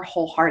be more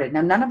wholehearted.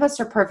 Now, none of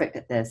us are perfect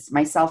at this,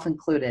 myself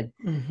included.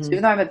 So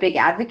even though I'm a big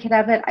advocate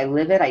of it, I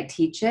live it, I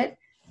teach it,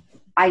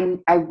 I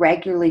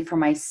regularly for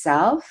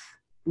myself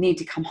need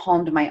to come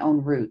home to my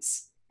own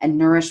roots and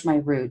nourish my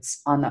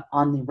roots on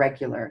the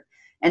regular.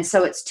 And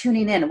so it's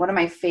tuning in. One of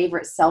my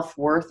favorite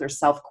self-worth or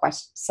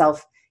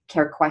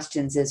self-care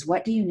questions is,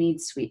 what do you need,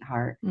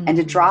 sweetheart? And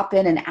to drop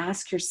in and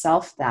ask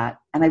yourself that.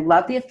 And I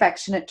love the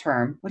affectionate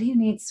term, what do you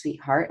need,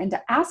 sweetheart? And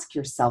to ask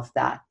yourself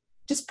that.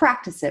 Just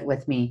practice it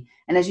with me.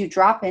 And as you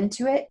drop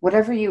into it,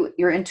 whatever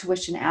your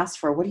intuition asks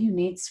for, what do you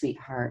need,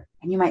 sweetheart?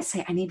 And you might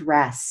say, I need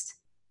rest,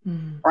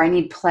 or I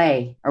need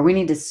play, or we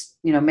need to,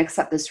 mix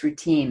up this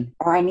routine,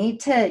 or I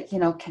need to,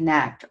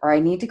 connect, or I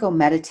need to go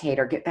meditate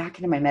or get back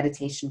into my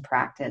meditation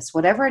practice.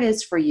 Whatever it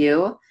is for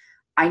you,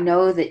 I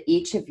know that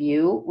each of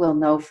you will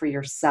know for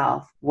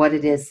yourself what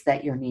it is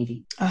that you're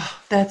needing. Oh,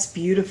 that's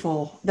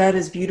beautiful. That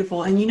is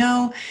beautiful.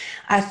 And,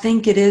 I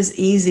think it is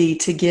easy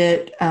to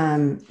get,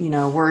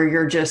 where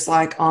you're just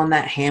like on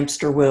that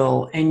hamster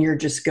wheel and you're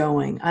just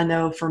going. I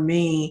know for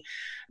me,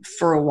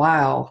 for a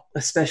while,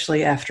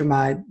 especially after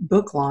my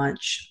book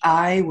launch,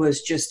 I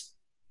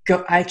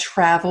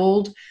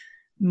traveled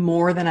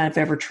more than I've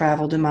ever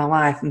traveled in my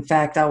life. In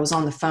fact, I was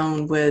on the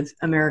phone with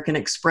American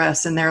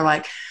Express and they're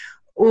like,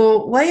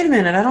 well, wait a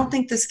minute. I don't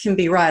think this can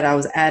be right. I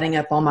was adding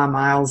up all my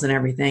miles and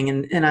everything.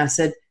 And I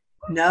said,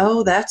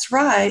 no, that's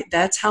right.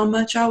 That's how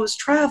much I was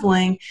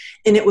traveling.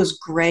 And it was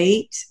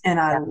great. And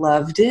I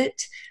loved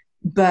it,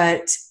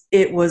 but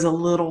it was a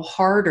little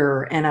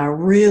harder. And I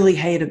really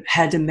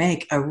had to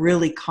make a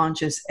really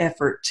conscious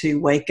effort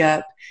to wake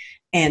up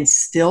and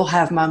still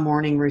have my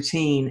morning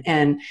routine.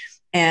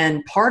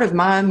 And part of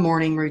my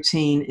morning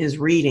routine is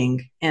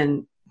reading.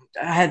 And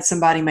I had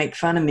somebody make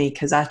fun of me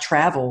because I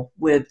travel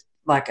with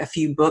like a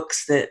few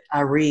books that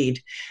I read,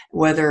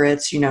 whether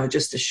it's,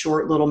 just a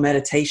short little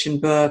meditation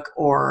book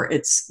or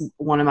it's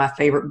one of my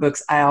favorite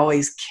books. I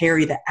always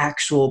carry the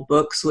actual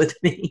books with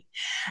me.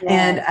 Yeah.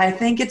 And I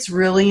think it's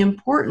really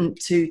important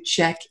to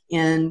check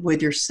in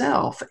with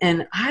yourself.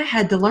 And I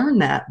had to learn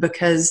that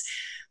because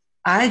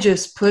I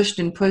just pushed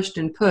and pushed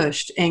and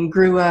pushed and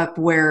grew up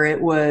where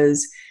it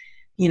was,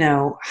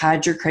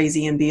 hide your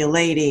crazy and be a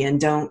lady and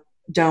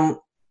don't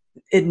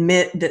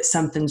admit that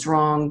something's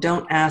wrong.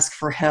 Don't ask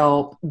for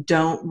help.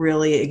 Don't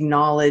really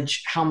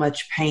acknowledge how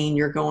much pain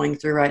you're going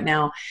through right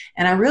now.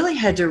 And I really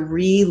had to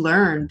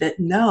relearn that,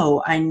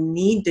 no, I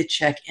need to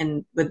check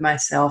in with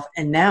myself.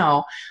 And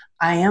now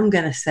I am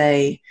going to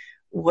say,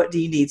 what do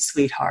you need,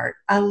 sweetheart?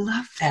 I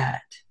love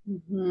that.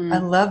 Mm-hmm. I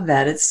love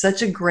that. It's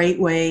such a great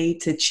way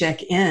to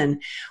check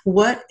in.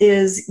 What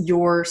is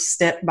your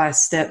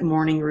step-by-step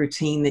morning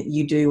routine that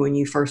you do when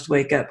you first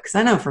wake up? Because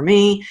I know for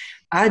me,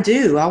 I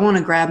want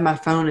to grab my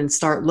phone and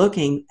start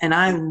looking. And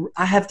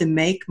I have to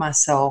make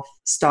myself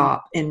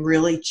stop and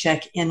really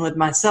check in with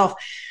myself.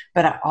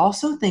 But I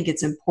also think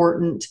it's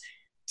important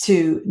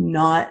to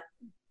not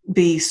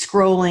be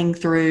scrolling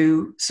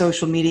through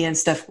social media and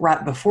stuff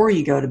right before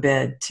you go to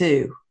bed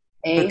too.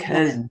 Amen.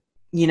 Because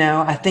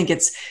I think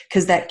it's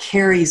because that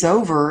carries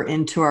over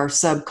into our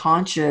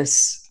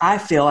subconscious. I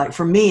feel like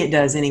for me, it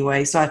does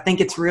anyway. So I think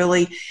it's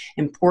really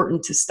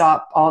important to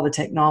stop all the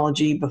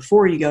technology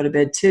before you go to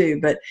bed too.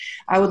 But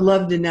I would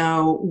love to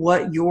know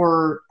what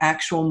your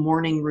actual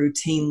morning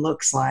routine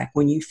looks like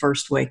when you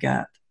first wake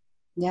up.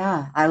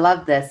 Yeah, I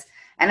love this.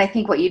 And I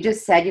think what you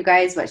just said, you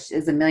guys, which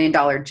is $1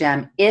 million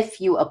gem, if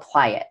you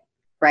apply it,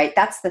 right?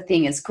 That's the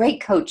thing, is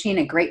great coaching,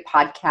 a great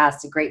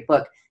podcast, a great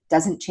book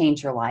doesn't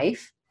change your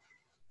life.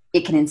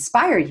 It can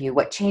inspire you.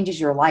 What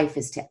changes your life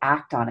is to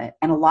act on it.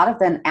 And a lot of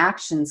then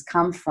actions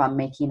come from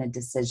making a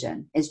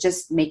decision. It's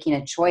just making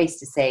a choice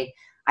to say,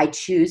 I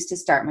choose to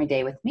start my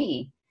day with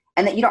me.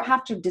 And that you don't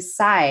have to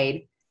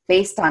decide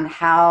based on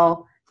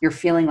how you're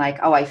feeling like,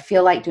 oh, I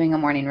feel like doing a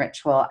morning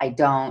ritual. I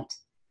don't.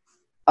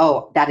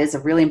 Oh, that is a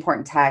really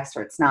important text,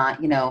 or it's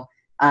not,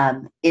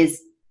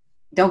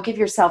 don't give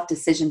yourself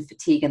decision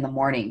fatigue in the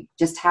morning.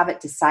 Just have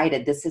it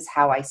decided. This is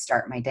how I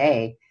start my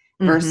day.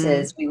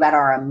 Versus we let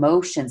our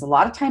emotions, a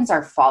lot of times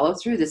our follow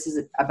through, this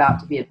is about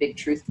to be a big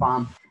truth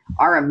bomb.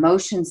 Our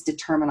emotions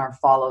determine our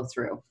follow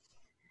through.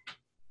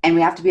 And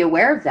we have to be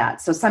aware of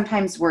that. So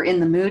sometimes we're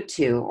in the mood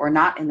to, or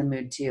not in the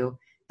mood to,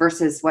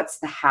 versus what's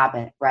the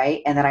habit,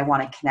 right? And that I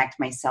want to connect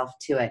myself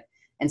to it.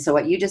 And so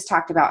what you just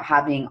talked about,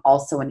 having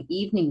also an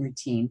evening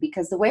routine,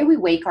 because the way we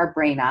wake our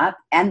brain up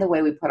and the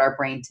way we put our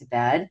brain to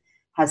bed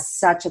has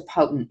such a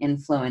potent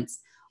influence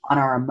on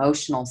our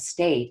emotional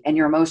state. And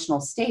your emotional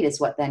state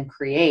is what then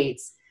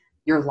creates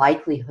your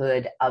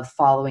likelihood of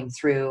following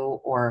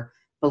through or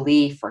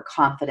belief or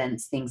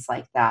confidence, things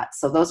like that.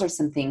 So those are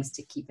some things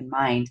to keep in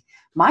mind.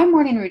 My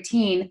morning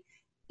routine,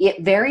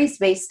 it varies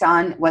based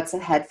on what's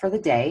ahead for the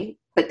day,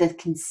 but the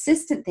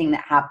consistent thing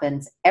that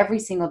happens every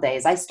single day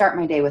is I start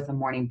my day with a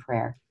morning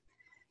prayer.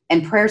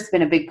 And prayer's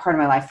been a big part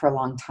of my life for a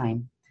long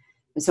time.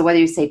 So whether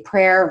you say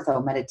prayer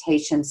or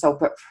meditation,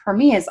 but for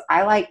me is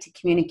I like to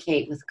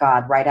communicate with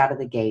God right out of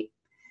the gate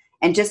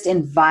and just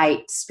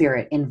invite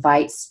spirit,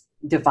 invite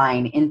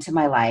divine into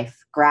my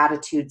life.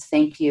 Gratitude,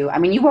 thank you. I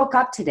mean, you woke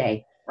up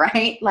today,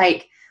 right?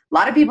 Like a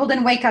lot of people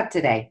didn't wake up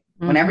today.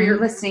 Whenever you're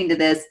listening to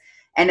this,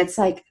 and it's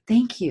like,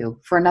 thank you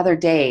for another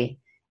day.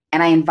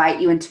 And I invite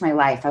you into my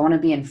life. I want to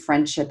be in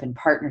friendship and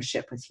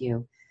partnership with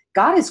you.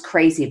 God is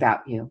crazy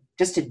about you,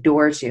 just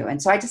adores you.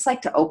 And so I just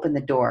like to open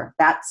the door.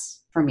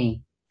 That's for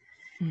me.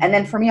 And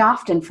then for me,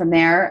 often from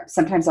there,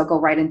 sometimes I'll go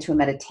right into a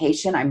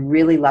meditation. I'm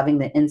really loving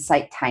the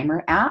Insight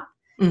Timer app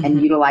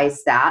and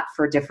utilize that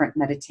for different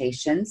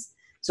meditations.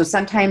 So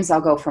sometimes I'll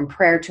go from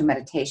prayer to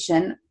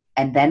meditation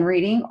and then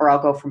reading, or I'll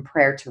go from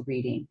prayer to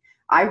reading.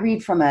 I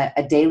read from a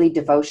daily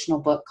devotional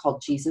book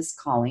called Jesus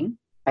Calling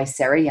by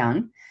Sarah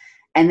Young.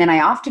 And then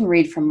I often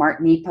read from Mark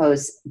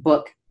Nepo's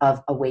book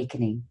of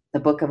Awakening,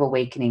 the Book of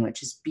Awakening,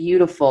 which is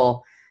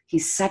beautiful.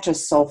 He's such a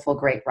soulful,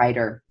 great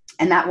writer.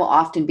 And that will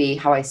often be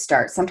how I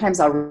start. Sometimes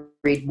I'll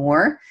read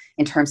more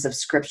in terms of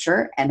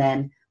scripture, and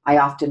then I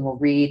often will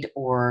read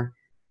or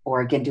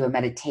again do a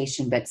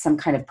meditation, but some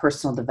kind of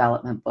personal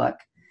development book.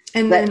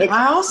 And But then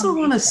I also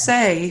want to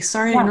say,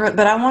 sorry to interrupt,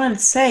 but I wanted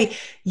to say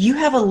you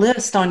have a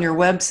list on your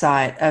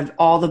website of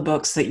all the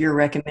books that you're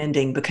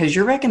recommending, because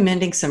you're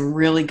recommending some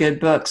really good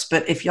books.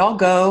 But if y'all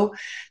go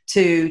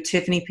to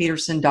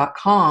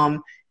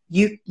tiffanypeterson.com,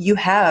 you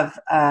have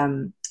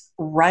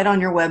right on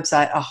your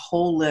website a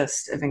whole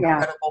list of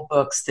incredible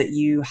books that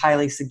you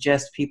highly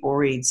suggest people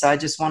read. So I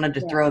just wanted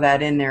to throw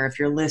that in there. If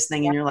you're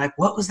listening and you're like,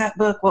 what was that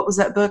book? What was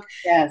that book?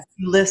 Yes.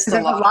 You list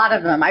There's a lot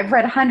of them. I've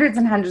read hundreds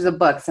and hundreds of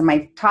books, and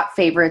my top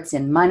favorites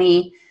in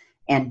money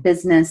and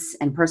business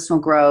and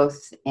personal growth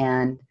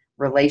and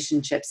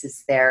relationships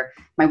is there.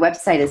 My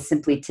website is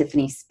simply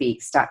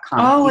tiffanyspeaks.com.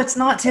 Oh, it's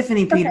not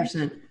Tiffany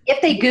Peterson.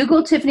 If they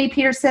Google Tiffany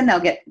Peterson,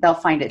 they'll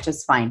find it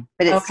just fine.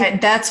 But it's okay,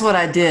 that's what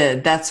I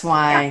did. That's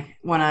why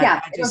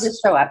it'll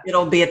just show up.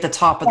 It'll be at the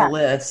top of the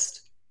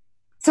list.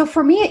 So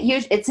for me,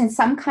 it's in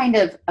some kind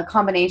of a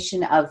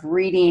combination of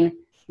reading,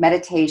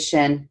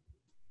 meditation,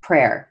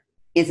 prayer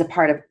is a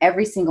part of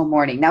every single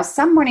morning. Now,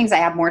 some mornings I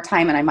have more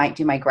time and I might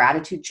do my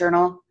gratitude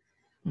journal.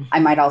 Mm-hmm. I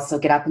might also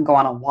get up and go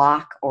on a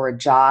walk or a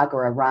jog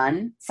or a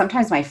run.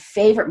 Sometimes my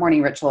favorite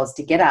morning ritual is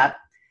to get up,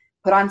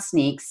 put on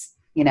sneaks,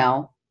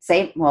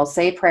 say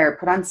a prayer,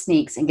 put on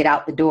sneaks and get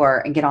out the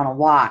door and get on a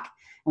walk.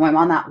 And when I'm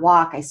on that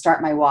walk, I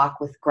start my walk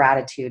with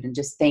gratitude and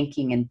just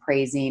thanking and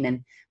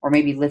praising or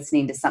maybe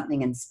listening to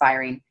something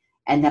inspiring.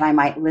 And then I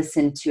might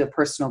listen to a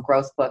personal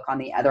growth book on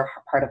the other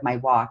part of my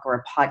walk, or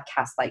a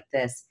podcast like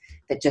this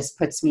that just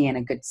puts me in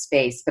a good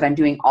space. But I'm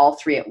doing all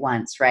three at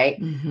once, right?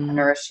 Mm-hmm.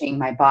 Nourishing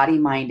my body,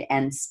 mind,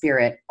 and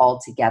spirit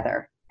all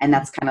together. And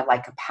that's kind of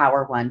like a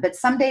power one. But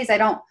some days I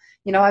don't,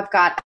 I've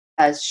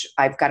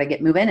got to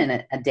get moving in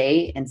a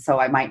day. And so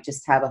I might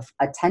just have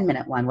a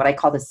 10-minute one. What I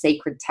call the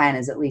sacred 10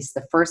 is at least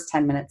the first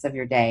 10 minutes of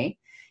your day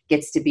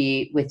gets to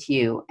be with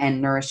you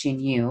and nourishing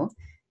you.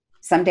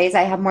 Some days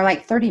I have more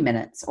like 30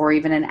 minutes or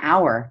even an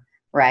hour,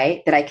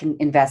 right? That I can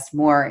invest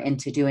more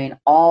into doing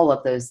all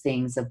of those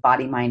things of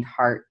body, mind,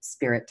 heart,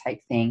 spirit type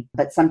thing.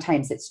 But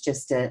sometimes it's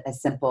just a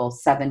simple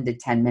 7 to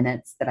 10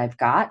 minutes that I've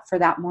got for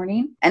that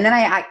morning. And then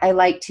I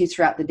like to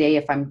throughout the day,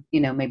 if I'm,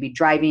 maybe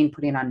driving,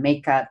 putting on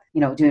makeup,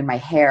 doing my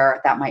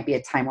hair, that might be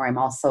a time where I'm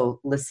also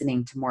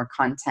listening to more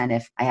content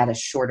if I had a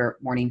shorter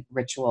morning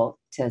ritual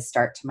to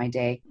start to my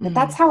day. But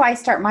that's how I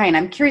start mine.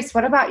 I'm curious,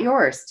 what about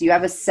yours? Do you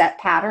have a set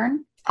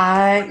pattern?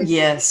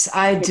 Yes,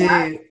 I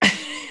do.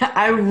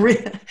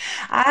 I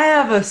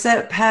have a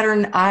set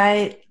pattern.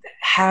 I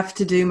have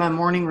to do my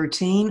morning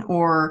routine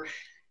or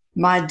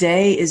my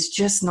day is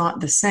just not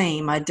the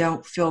same. I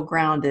don't feel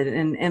grounded.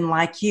 And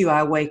like you,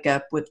 I wake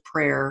up with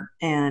prayer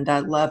and I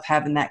love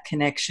having that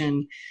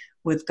connection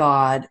with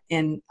God.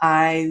 And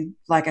I,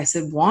 like I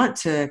said, want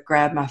to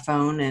grab my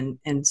phone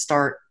and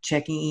start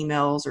checking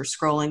emails or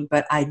scrolling,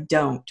 but I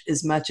don't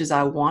as much as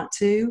I want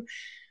to.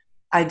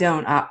 I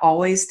don't. I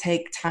always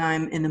take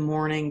time in the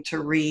morning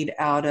to read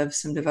out of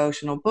some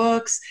devotional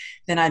books.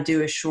 Then I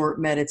do a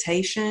short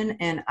meditation.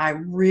 And I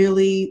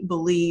really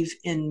believe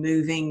in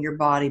moving your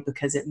body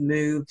because it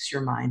moves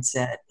your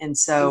mindset. And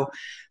so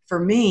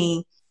for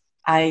me,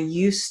 I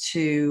used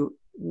to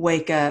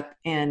wake up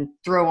and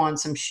throw on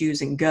some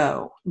shoes and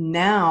go.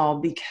 Now,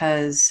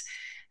 because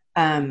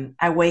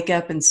I wake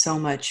up in so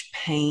much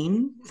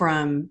pain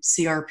from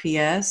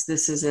CRPS.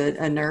 This is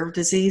a nerve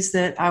disease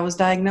that I was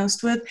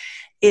diagnosed with.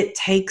 It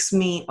takes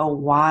me a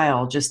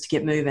while just to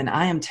get moving.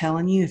 I am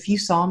telling you, if you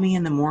saw me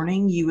in the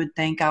morning, you would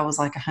think I was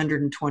like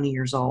 120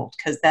 years old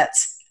because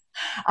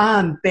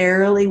I'm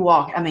barely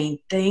walking. I mean,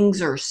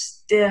 things are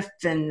stiff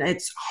and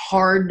it's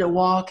hard to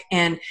walk.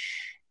 And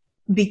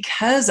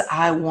because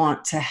I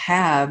want to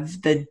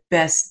have the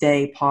best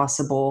day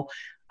possible,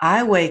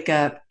 I wake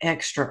up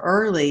extra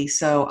early,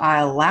 so I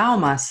allow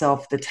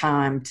myself the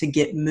time to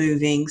get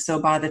moving. So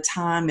by the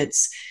time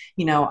it's,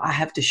 I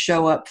have to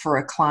show up for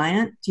a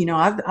client,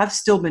 I've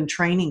still been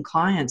training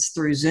clients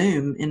through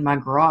Zoom in my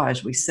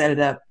garage. We set it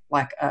up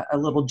like a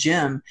little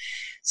gym.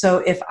 So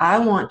if I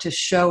want to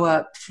show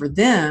up for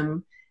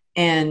them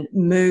and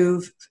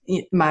move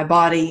my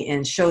body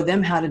and show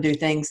them how to do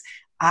things,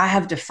 I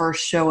have to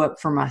first show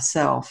up for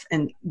myself.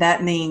 And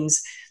that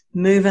means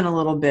moving a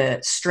little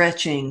bit,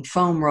 stretching,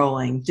 foam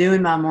rolling,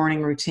 doing my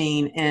morning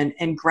routine.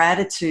 And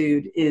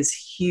gratitude is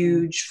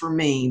huge for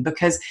me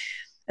because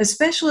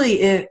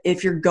especially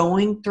if you're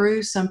going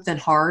through something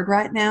hard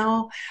right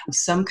now,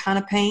 some kind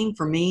of pain.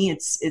 For me,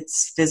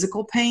 it's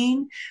physical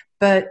pain,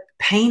 but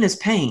pain is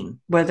pain,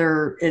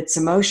 whether it's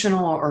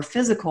emotional or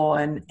physical.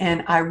 And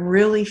I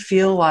really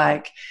feel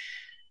like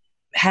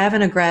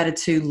having a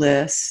gratitude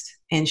list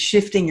and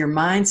shifting your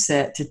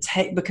mindset to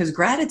take, because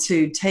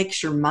gratitude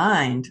takes your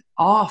mind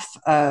off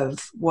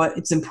of what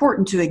it's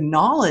important to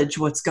acknowledge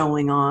what's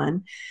going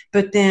on,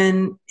 but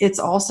then it's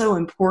also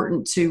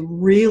important to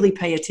really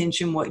pay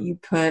attention what you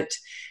put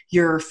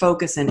your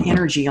focus and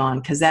energy on,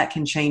 because that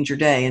can change your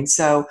day. And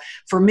so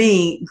for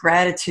me,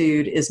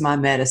 gratitude is my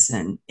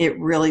medicine. It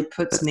really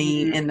puts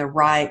me in the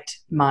right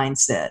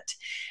mindset.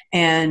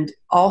 And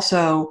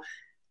also,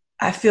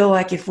 I feel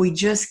like if we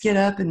just get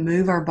up and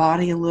move our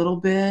body a little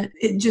bit,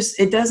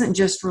 it doesn't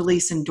just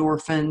release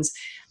endorphins.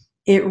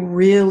 It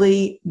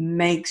really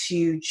makes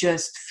you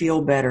just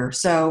feel better.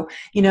 So,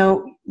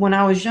 when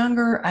I was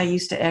younger, I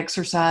used to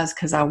exercise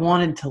because I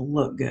wanted to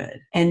look good.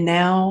 And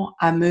now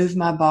I move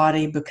my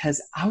body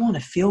because I want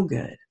to feel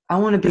good. I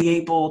want to be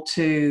able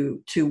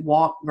to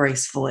walk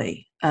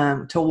gracefully,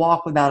 to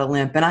walk without a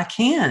limp. And I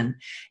can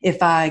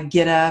if I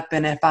get up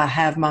and if I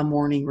have my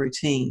morning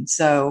routine.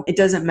 So it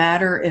doesn't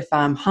matter if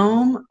I'm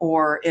home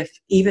or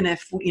even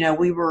if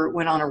we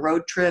went on a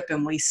road trip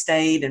and we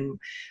stayed and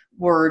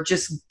were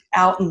just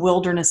out in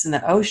wilderness in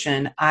the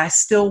ocean. I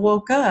still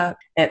woke up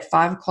at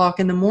 5:00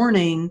 in the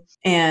morning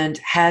and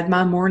had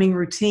my morning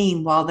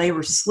routine while they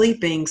were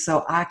sleeping,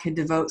 so I could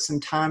devote some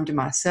time to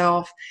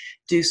myself,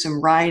 do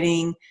some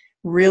writing,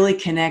 really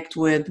connect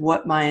with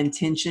what my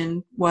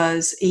intention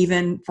was,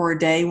 even for a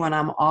day when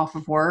I'm off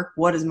of work.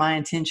 What is my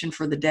intention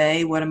for the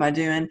day? What am I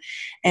doing?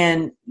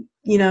 And,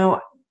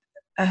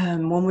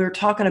 when we were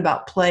talking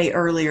about play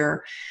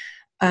earlier,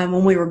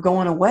 when we were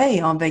going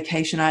away on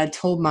vacation, I had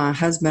told my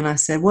husband, I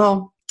said,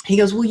 he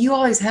goes, well, you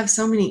always have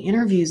so many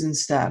interviews and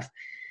stuff.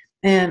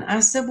 And I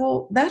said,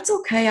 well, that's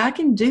okay. I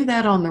can do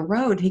that on the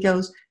road. He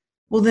goes,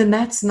 well, then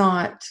that's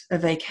not a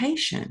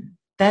vacation.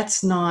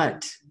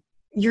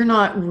 You're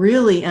not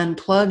really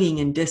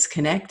unplugging and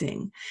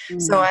disconnecting.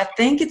 So I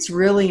think it's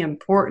really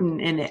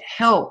important, and it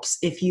helps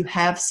if you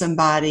have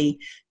somebody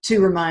to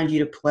remind you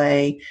to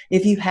play,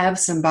 if you have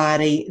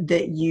somebody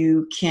that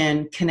you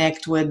can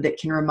connect with that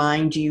can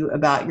remind you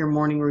about your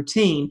morning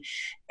routine.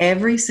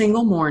 Every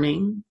single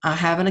morning, I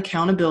have an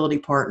accountability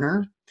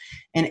partner,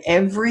 and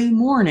every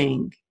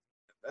morning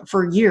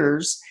for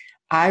years,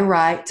 I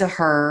write to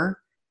her.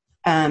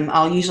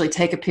 I'll usually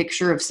take a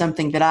picture of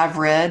something that I've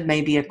read,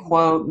 maybe a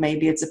quote,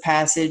 maybe it's a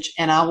passage,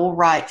 and I will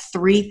write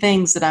 3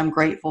 things that I'm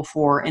grateful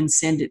for and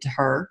send it to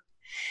her.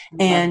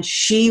 And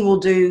she will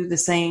do the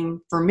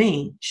same for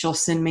me. She'll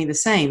send me the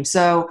same.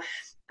 So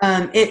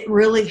it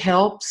really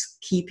helps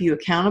keep you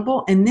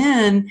accountable. And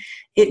then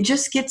it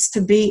just gets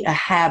to be a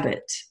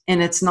habit.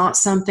 And it's not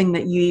something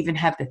that you even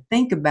have to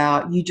think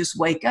about. You just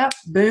wake up,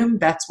 boom,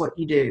 that's what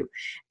you do.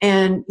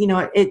 And,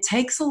 it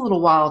takes a little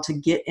while to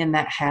get in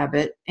that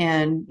habit.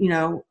 And,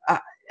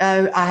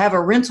 I have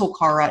a rental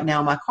car right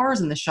now. My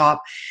car's in the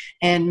shop,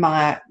 and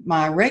my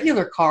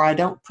regular car, I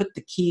don't put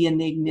the key in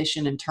the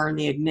ignition and turn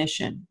the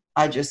ignition.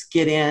 I just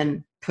get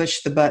in,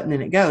 push the button,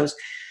 and it goes.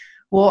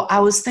 Well, I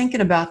was thinking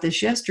about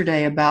this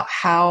yesterday, about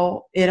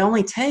how it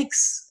only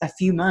takes a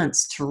few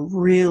months to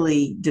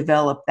really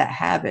develop that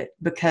habit,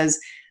 because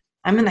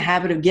I'm in the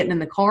habit of getting in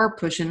the car,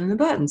 pushing in the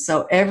button.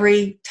 So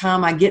every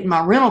time I get in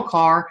my rental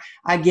car,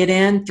 I get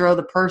in, throw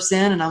the purse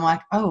in, and I'm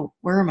like, oh,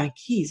 where are my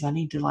keys? I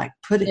need to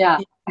put it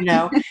in,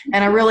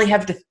 and I really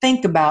have to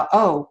think about,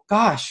 oh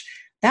gosh,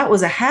 that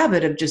was a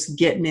habit of just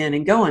getting in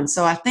and going.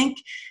 So I think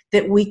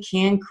that we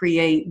can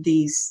create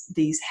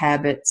these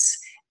habits,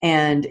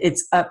 and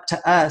it's up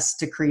to us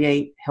to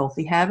create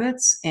healthy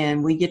habits,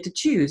 and we get to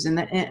choose. And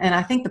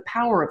I think the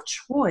power of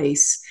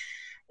choice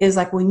is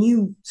when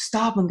you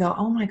stop and go,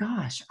 oh my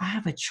gosh, I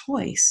have a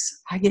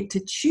choice. I get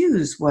to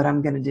choose what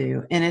I'm going to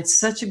do. And it's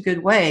such a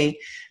good way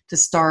to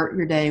start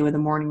your day with a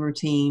morning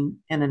routine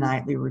and a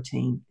nightly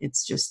routine.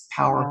 It's just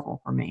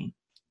powerful for me.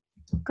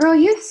 Girl,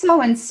 you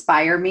so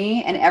inspire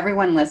me and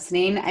everyone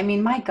listening. I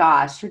mean, my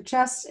gosh, you're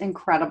just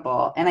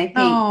incredible. And I think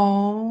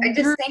I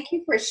just thank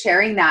you for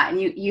sharing that.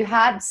 And you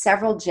had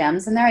several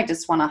gems in there. I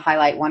just want to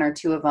highlight 1 or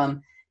 2 of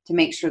them to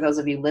make sure those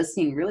of you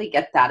listening really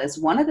get that. Is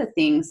one of the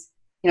things,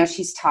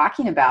 she's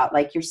talking about,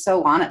 you're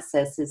so on it,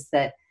 sis, is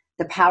that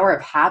the power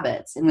of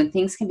habits. And when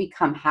things can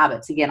become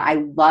habits, again, I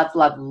loved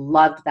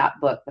that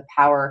book, The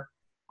Power.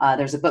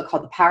 There's a book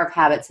called The Power of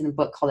Habits and a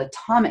book called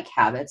Atomic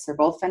Habits. They're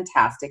both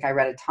fantastic. I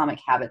read Atomic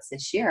Habits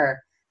this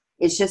year.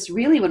 It's just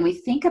really, when we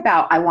think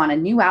about, I want a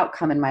new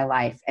outcome in my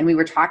life, and we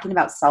were talking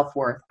about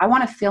self-worth. I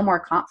want to feel more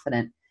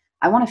confident.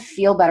 I want to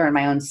feel better in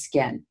my own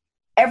skin.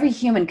 Every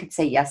human could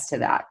say yes to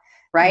that,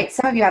 right?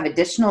 Some of you have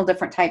additional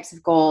different types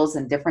of goals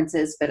and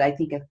differences, but I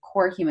think a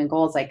core human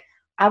goal is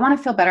I want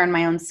to feel better in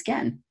my own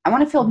skin. I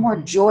want to feel more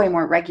joy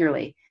more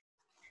regularly.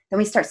 Then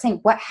we start saying,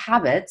 what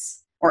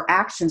habits or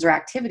actions or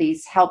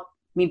activities help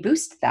me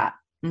boost that?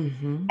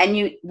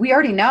 And we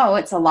already know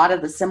it's a lot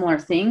of the similar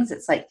things.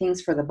 It's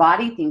things for the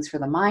body, things for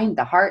the mind,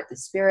 the heart, the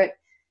spirit,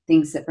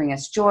 things that bring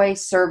us joy,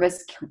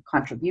 service,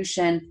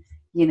 contribution,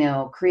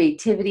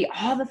 creativity,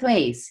 all the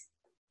ways,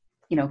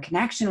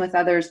 connection with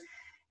others.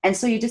 And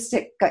so you just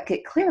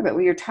get clear. But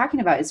what you're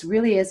talking about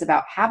is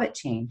about habit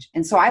change.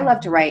 And so I love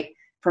to write,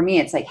 for me,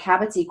 it's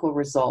habits equal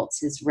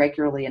results is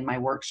regularly in my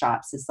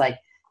workshops. It's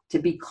to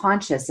be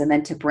conscious and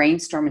then to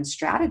brainstorm and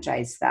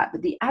strategize that.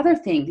 But the other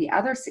thing, the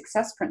other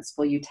success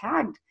principle you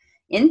tagged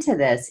into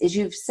this is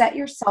you've set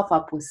yourself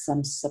up with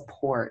some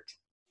support,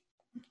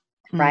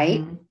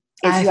 right? Mm-hmm.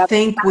 Is I you have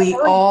think we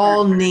accountability all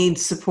partner. need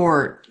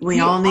support. We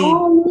We all need.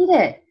 all need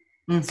it.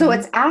 So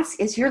Mm-hmm. it's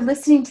as you're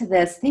listening to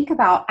this, think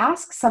about,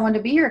 ask someone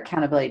to be your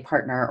accountability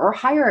partner, or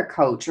hire a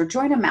coach, or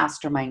join a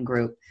mastermind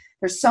group.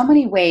 There's so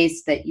many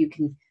ways that you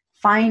can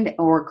find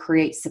or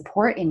create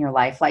support in your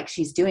life, like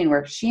she's doing,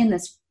 where she and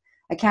this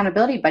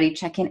accountability buddy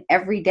check in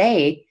every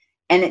day,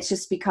 and it's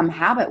just become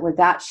habit where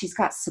that she's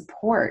got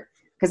support.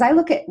 Because I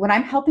look at when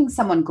I'm helping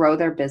someone grow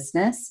their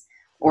business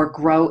or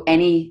grow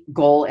any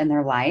goal in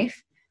their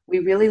life, we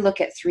really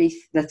look at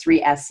the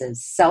three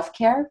S's: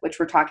 self-care, which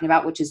we're talking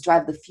about, which is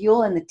drive the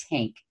fuel in the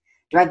tank,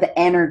 drive the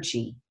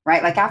energy,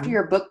 right? Like after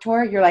your book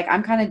tour, you're like,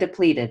 I'm kind of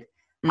depleted.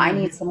 I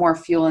need some more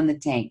fuel in the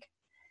tank.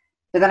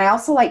 But then I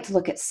also like to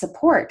look at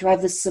support. Do I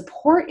have the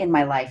support in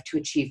my life to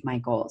achieve my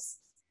goals?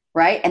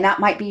 Right? And that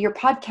might be your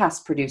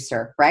podcast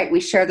producer, right? We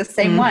share the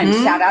same one.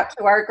 Mm-hmm. Shout out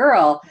to our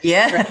girl.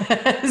 Yes.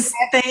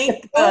 Right?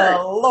 Thank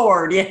the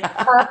Lord. For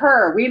Yeah.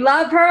 her. We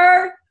love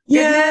her.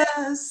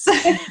 Yes.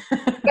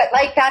 But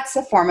like that's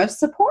a form of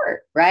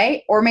support,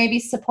 right? Or maybe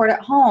support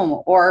at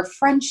home, or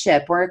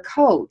friendship, or a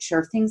coach,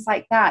 or things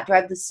like that. Do I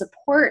have the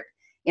support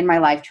in my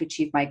life to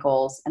achieve my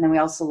goals? And then we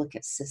also look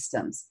at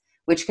systems,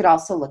 which could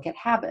also look at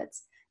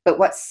habits. But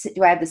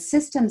do I have the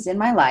systems in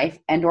my life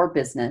and or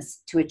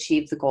business to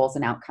achieve the goals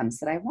and outcomes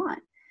that I want?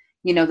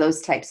 You know,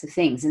 those types of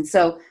things. And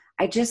so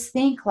I just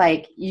think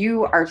like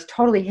you are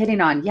totally hitting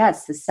on,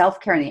 yes, the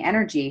self-care and the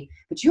energy,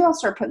 but you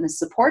also are putting the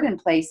support in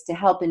place to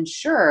help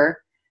ensure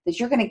that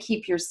you're going to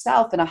keep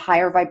yourself in a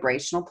higher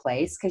vibrational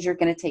place, because you're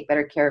going to take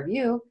better care of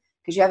you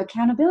because you have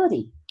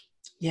accountability.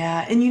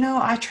 Yeah. And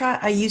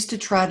I used to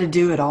try to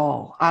do it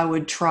all. I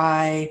would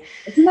try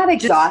Isn't that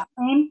just,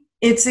 exhausting?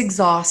 it's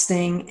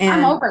exhausting.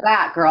 I'm And over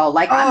that, girl.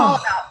 Like I'm all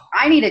oh, about,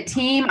 I need a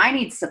team. I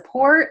need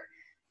support,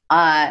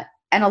 and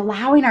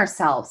allowing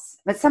ourselves.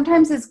 But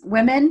sometimes as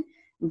women,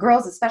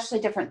 girls, especially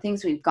different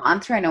things we've gone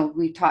through. I know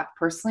we've talked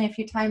personally a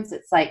few times.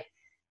 It's like,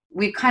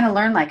 we've kind of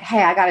learned like,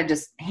 hey, I got to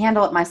just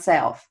handle it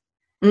myself.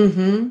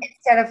 mm-hmm,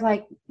 Instead of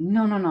like,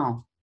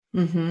 no.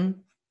 mm-hmm.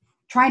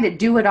 Trying to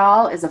do it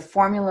all is a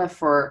formula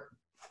for,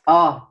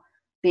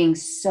 being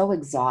so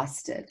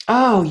exhausted.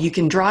 Oh, you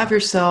can drive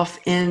yourself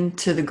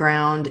into the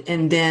ground,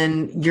 and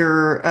then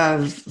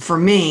for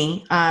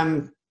me,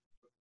 I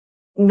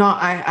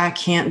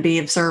can't be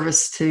of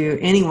service to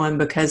anyone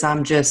because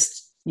I'm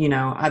just,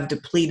 I've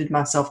depleted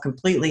myself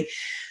completely.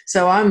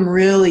 So I'm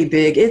really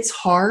big. It's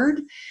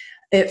hard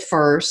at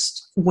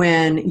first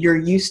when you're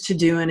used to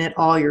doing it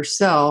all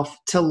yourself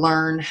to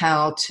learn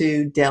how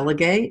to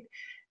delegate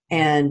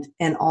and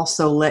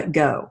also let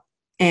go.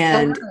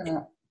 And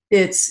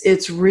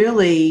it's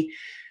really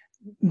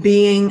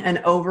being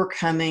an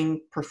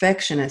overcoming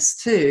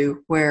perfectionist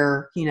too,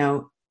 where,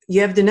 you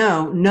have to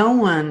know no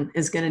one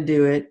is going to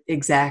do it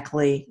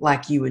exactly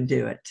like you would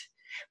do it.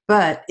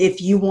 But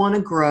if you want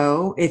to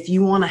grow, if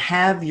you want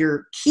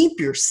to keep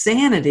your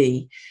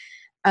sanity,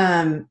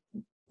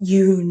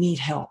 you need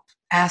help.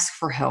 Ask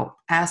for help,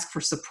 ask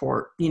for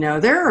support.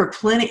 There are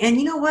plenty. And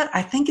you know what?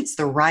 I think it's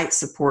the right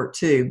support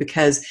too,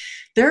 because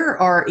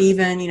there are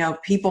even,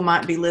 people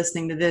might be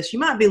listening to this. You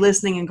might be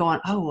listening and going,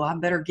 oh, I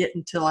better get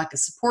into like a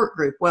support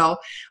group. Well,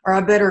 or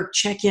I better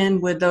check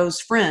in with those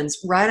friends.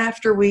 Right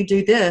after we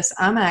do this,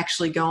 I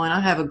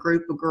have a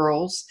group of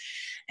girls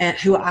and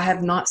who I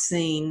have not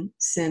seen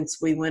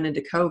since we went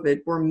into COVID.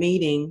 We're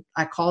meeting.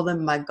 I call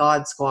them my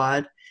God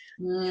Squad.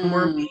 And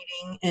we're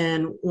meeting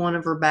in one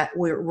of her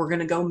we're going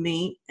to go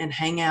meet and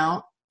hang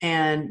out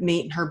and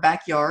meet in her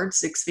backyard,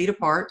 6 feet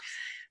apart.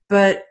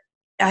 But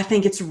I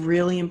think it's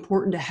really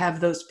important to have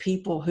those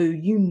people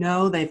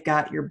who, they've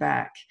got your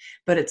back,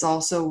 but it's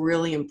also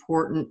really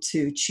important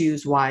to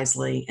choose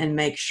wisely and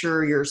make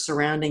sure you're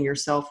surrounding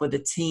yourself with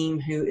a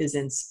team who is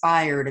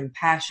inspired and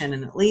passionate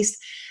and at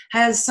least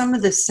has some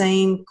of the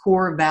same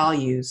core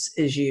values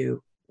as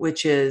you,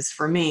 which is,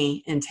 for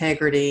me,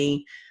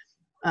 integrity,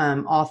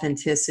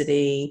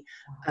 authenticity,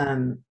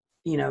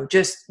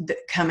 just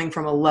coming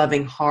from a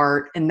loving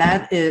heart. And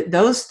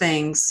those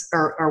things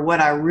are what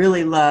I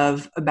really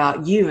love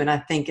about you. And I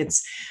think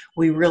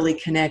we really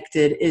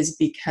connected is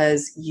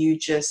because you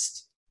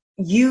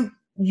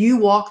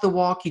walk the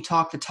walk, you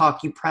talk the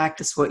talk, you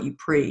practice what you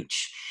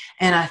preach.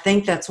 And I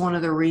think that's one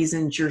of the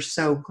reasons you're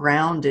so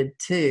grounded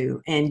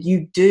too. And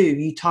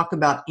you talk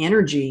about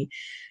energy.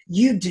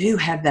 You do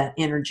have that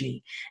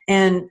energy.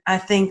 And I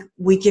think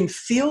we can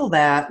feel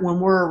that when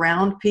we're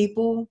around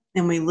people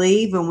and we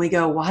leave and we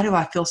go, why do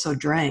I feel so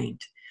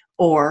drained?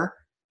 Or,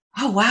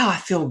 oh, wow, I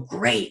feel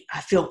great.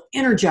 I feel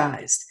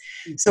energized.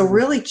 Mm-hmm. So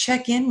really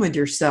check in with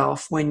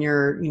yourself when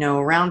you're,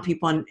 around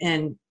people.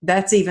 And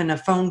that's even a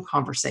phone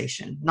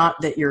conversation,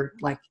 not that you're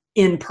like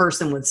in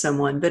person with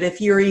someone, but if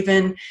you're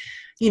even,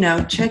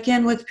 check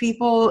in with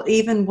people,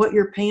 even what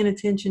you're paying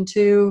attention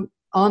to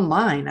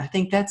online. I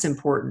think that's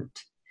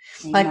important.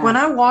 Yeah. Like when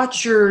I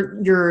watch your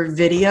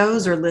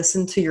videos or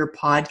listen to your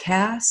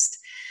podcast,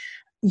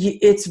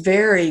 it's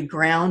very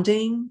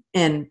grounding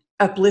and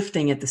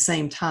uplifting at the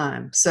same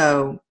time.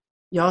 So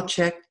y'all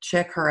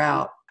check her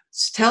out.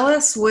 Tell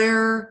us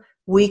where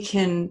we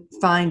can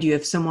find you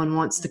if someone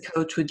wants to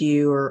coach with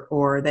you,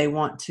 or they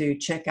want to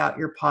check out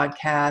your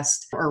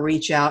podcast or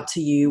reach out to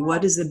you.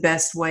 What is the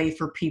best way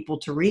for people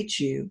to reach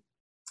you?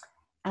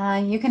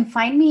 You can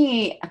find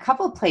me a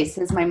couple of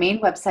places. My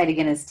main website,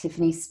 again, is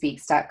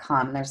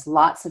tiffanyspeaks.com. There's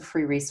lots of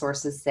free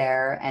resources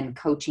there and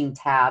coaching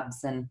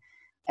tabs and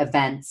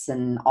events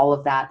and all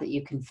of that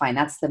you can find.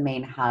 That's the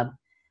main hub.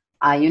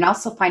 You can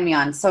also find me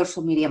on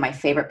social media. My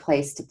favorite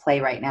place to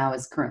play right now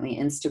is currently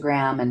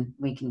Instagram, and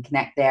we can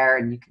connect there,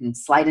 and you can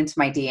slide into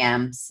my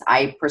DMs.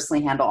 I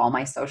personally handle all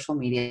my social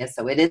media,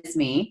 so it is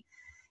me.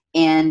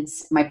 And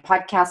my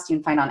podcast you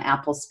can find on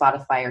Apple,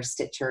 Spotify, or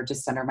Stitcher,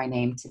 just under my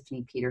name,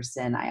 Tiffany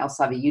Peterson. I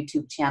also have a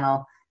YouTube channel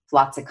with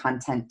lots of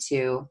content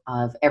too,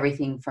 of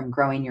everything from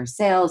growing your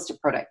sales to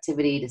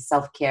productivity to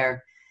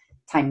self-care,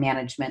 time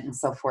management, and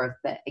so forth.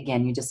 That,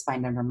 again, you just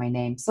find under my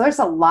name. So there's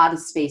a lot of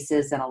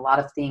spaces and a lot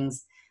of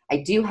things.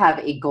 I do have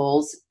a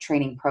goals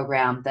training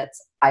program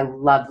I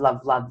love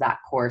that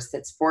course.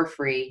 That's for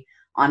free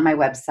on my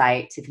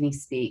website, Tiffany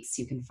Speaks.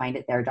 You can find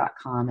it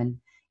there.com. And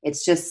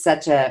it's just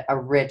such a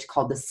rich,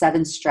 called the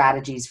 7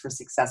 strategies for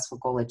successful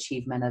goal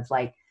achievement, of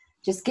like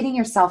just getting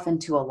yourself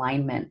into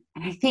alignment.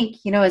 And I think,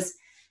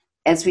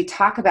 as we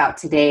talk about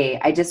today,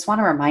 I just want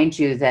to remind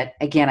you that,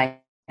 again, I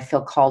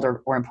feel called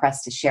or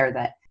impressed to share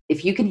that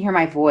if you can hear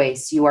my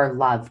voice, you are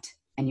loved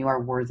and you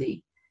are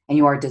worthy and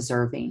you are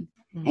deserving.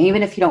 And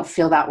even if you don't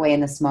feel that way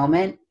in this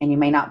moment, and you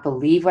may not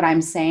believe what I'm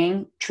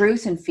saying,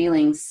 truth and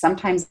feelings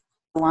sometimes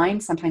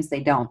align, sometimes they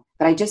don't.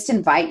 But I just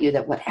invite you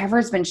that whatever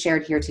has been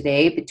shared here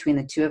today between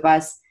the two of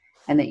us,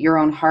 and that your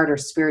own heart or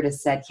spirit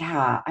has said,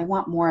 yeah, I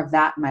want more of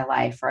that in my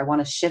life, or I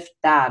want to shift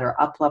that or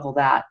up level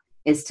that,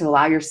 is to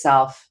allow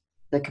yourself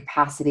the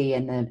capacity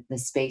and the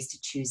space to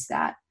choose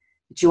that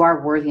you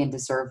are worthy and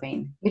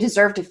deserving. You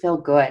deserve to feel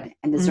good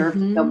and deserve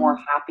to feel more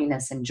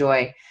happiness and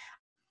joy.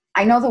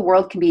 I know the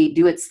world can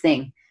do its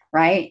thing,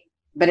 right?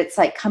 But it's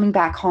like coming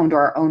back home to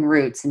our own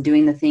roots and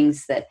doing the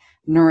things that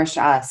nourish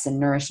us and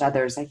nourish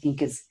others, I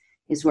think is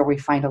where we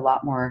find a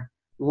lot more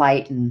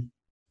light and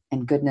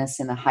goodness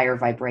and a higher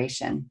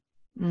vibration.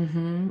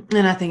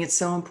 And I think it's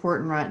so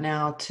important right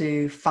now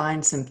to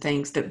find some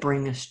things that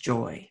bring us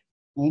joy.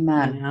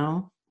 Amen.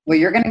 Well,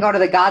 you're going to go to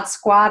the God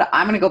Squad.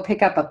 I'm going to go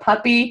pick up a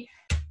puppy.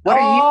 What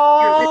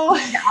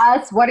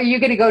are you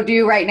going to go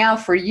do right now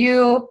for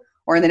you,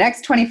 or in the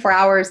next 24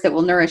 hours, that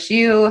will nourish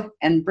you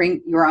and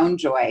bring your own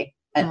joy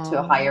to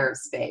a higher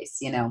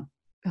space,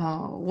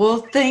 Oh, well,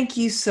 thank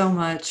you so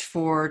much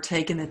for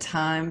taking the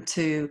time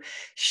to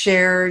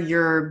share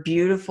your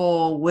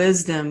beautiful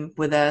wisdom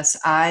with us.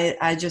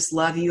 I just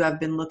love you. I've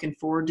been looking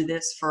forward to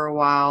this for a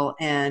while,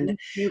 and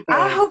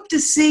I hope to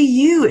see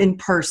you in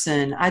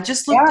person. I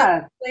just looked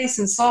up a place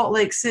in Salt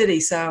Lake City,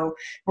 so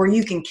where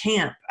you can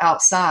camp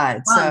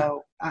outside.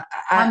 So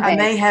I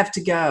may have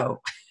to go.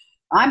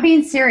 I'm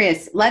being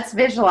serious. Let's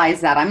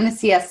visualize that. I'm going to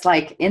see us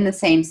like in the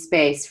same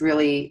space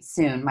really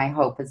soon. My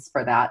hope is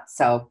for that.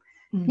 So,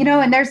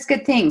 and there's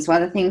good things.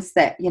 One of the things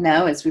that,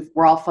 is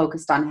we're all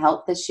focused on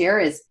health this year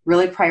is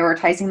really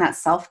prioritizing that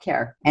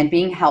self-care and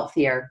being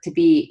healthier to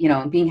be,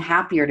 being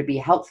happier to be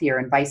healthier,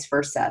 and vice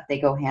versa. They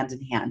go hand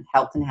in hand,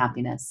 health and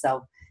happiness.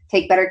 So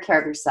take better care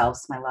of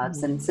yourselves, my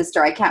loves. And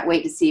sister, I can't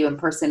wait to see you in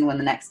person when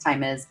the next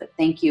time is, but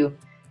thank you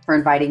for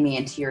inviting me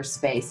into your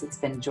space. It's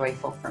been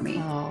joyful for me.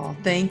 Oh,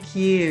 thank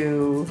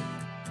you.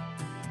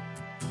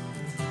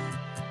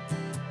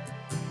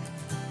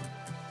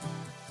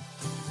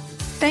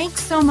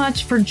 Thanks so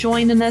much for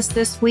joining us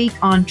this week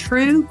on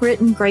True Grit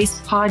and Grace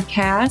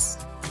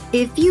Podcast.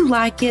 If you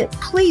like it,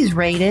 please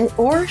rate it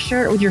or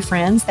share it with your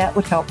friends. That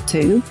would help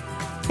too.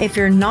 If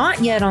you're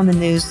not yet on the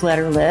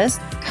newsletter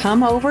list,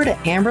 come over to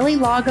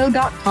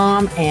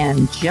amberlylago.com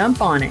and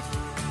jump on it.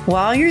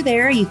 While you're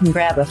there, you can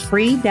grab a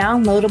free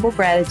downloadable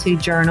gratitude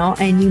journal,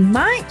 and you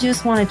might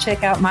just want to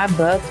check out my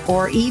book,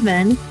 or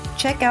even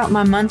check out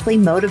my monthly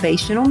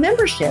motivational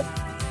membership.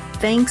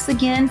 Thanks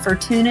again for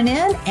tuning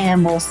in,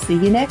 and we'll see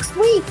you next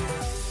week.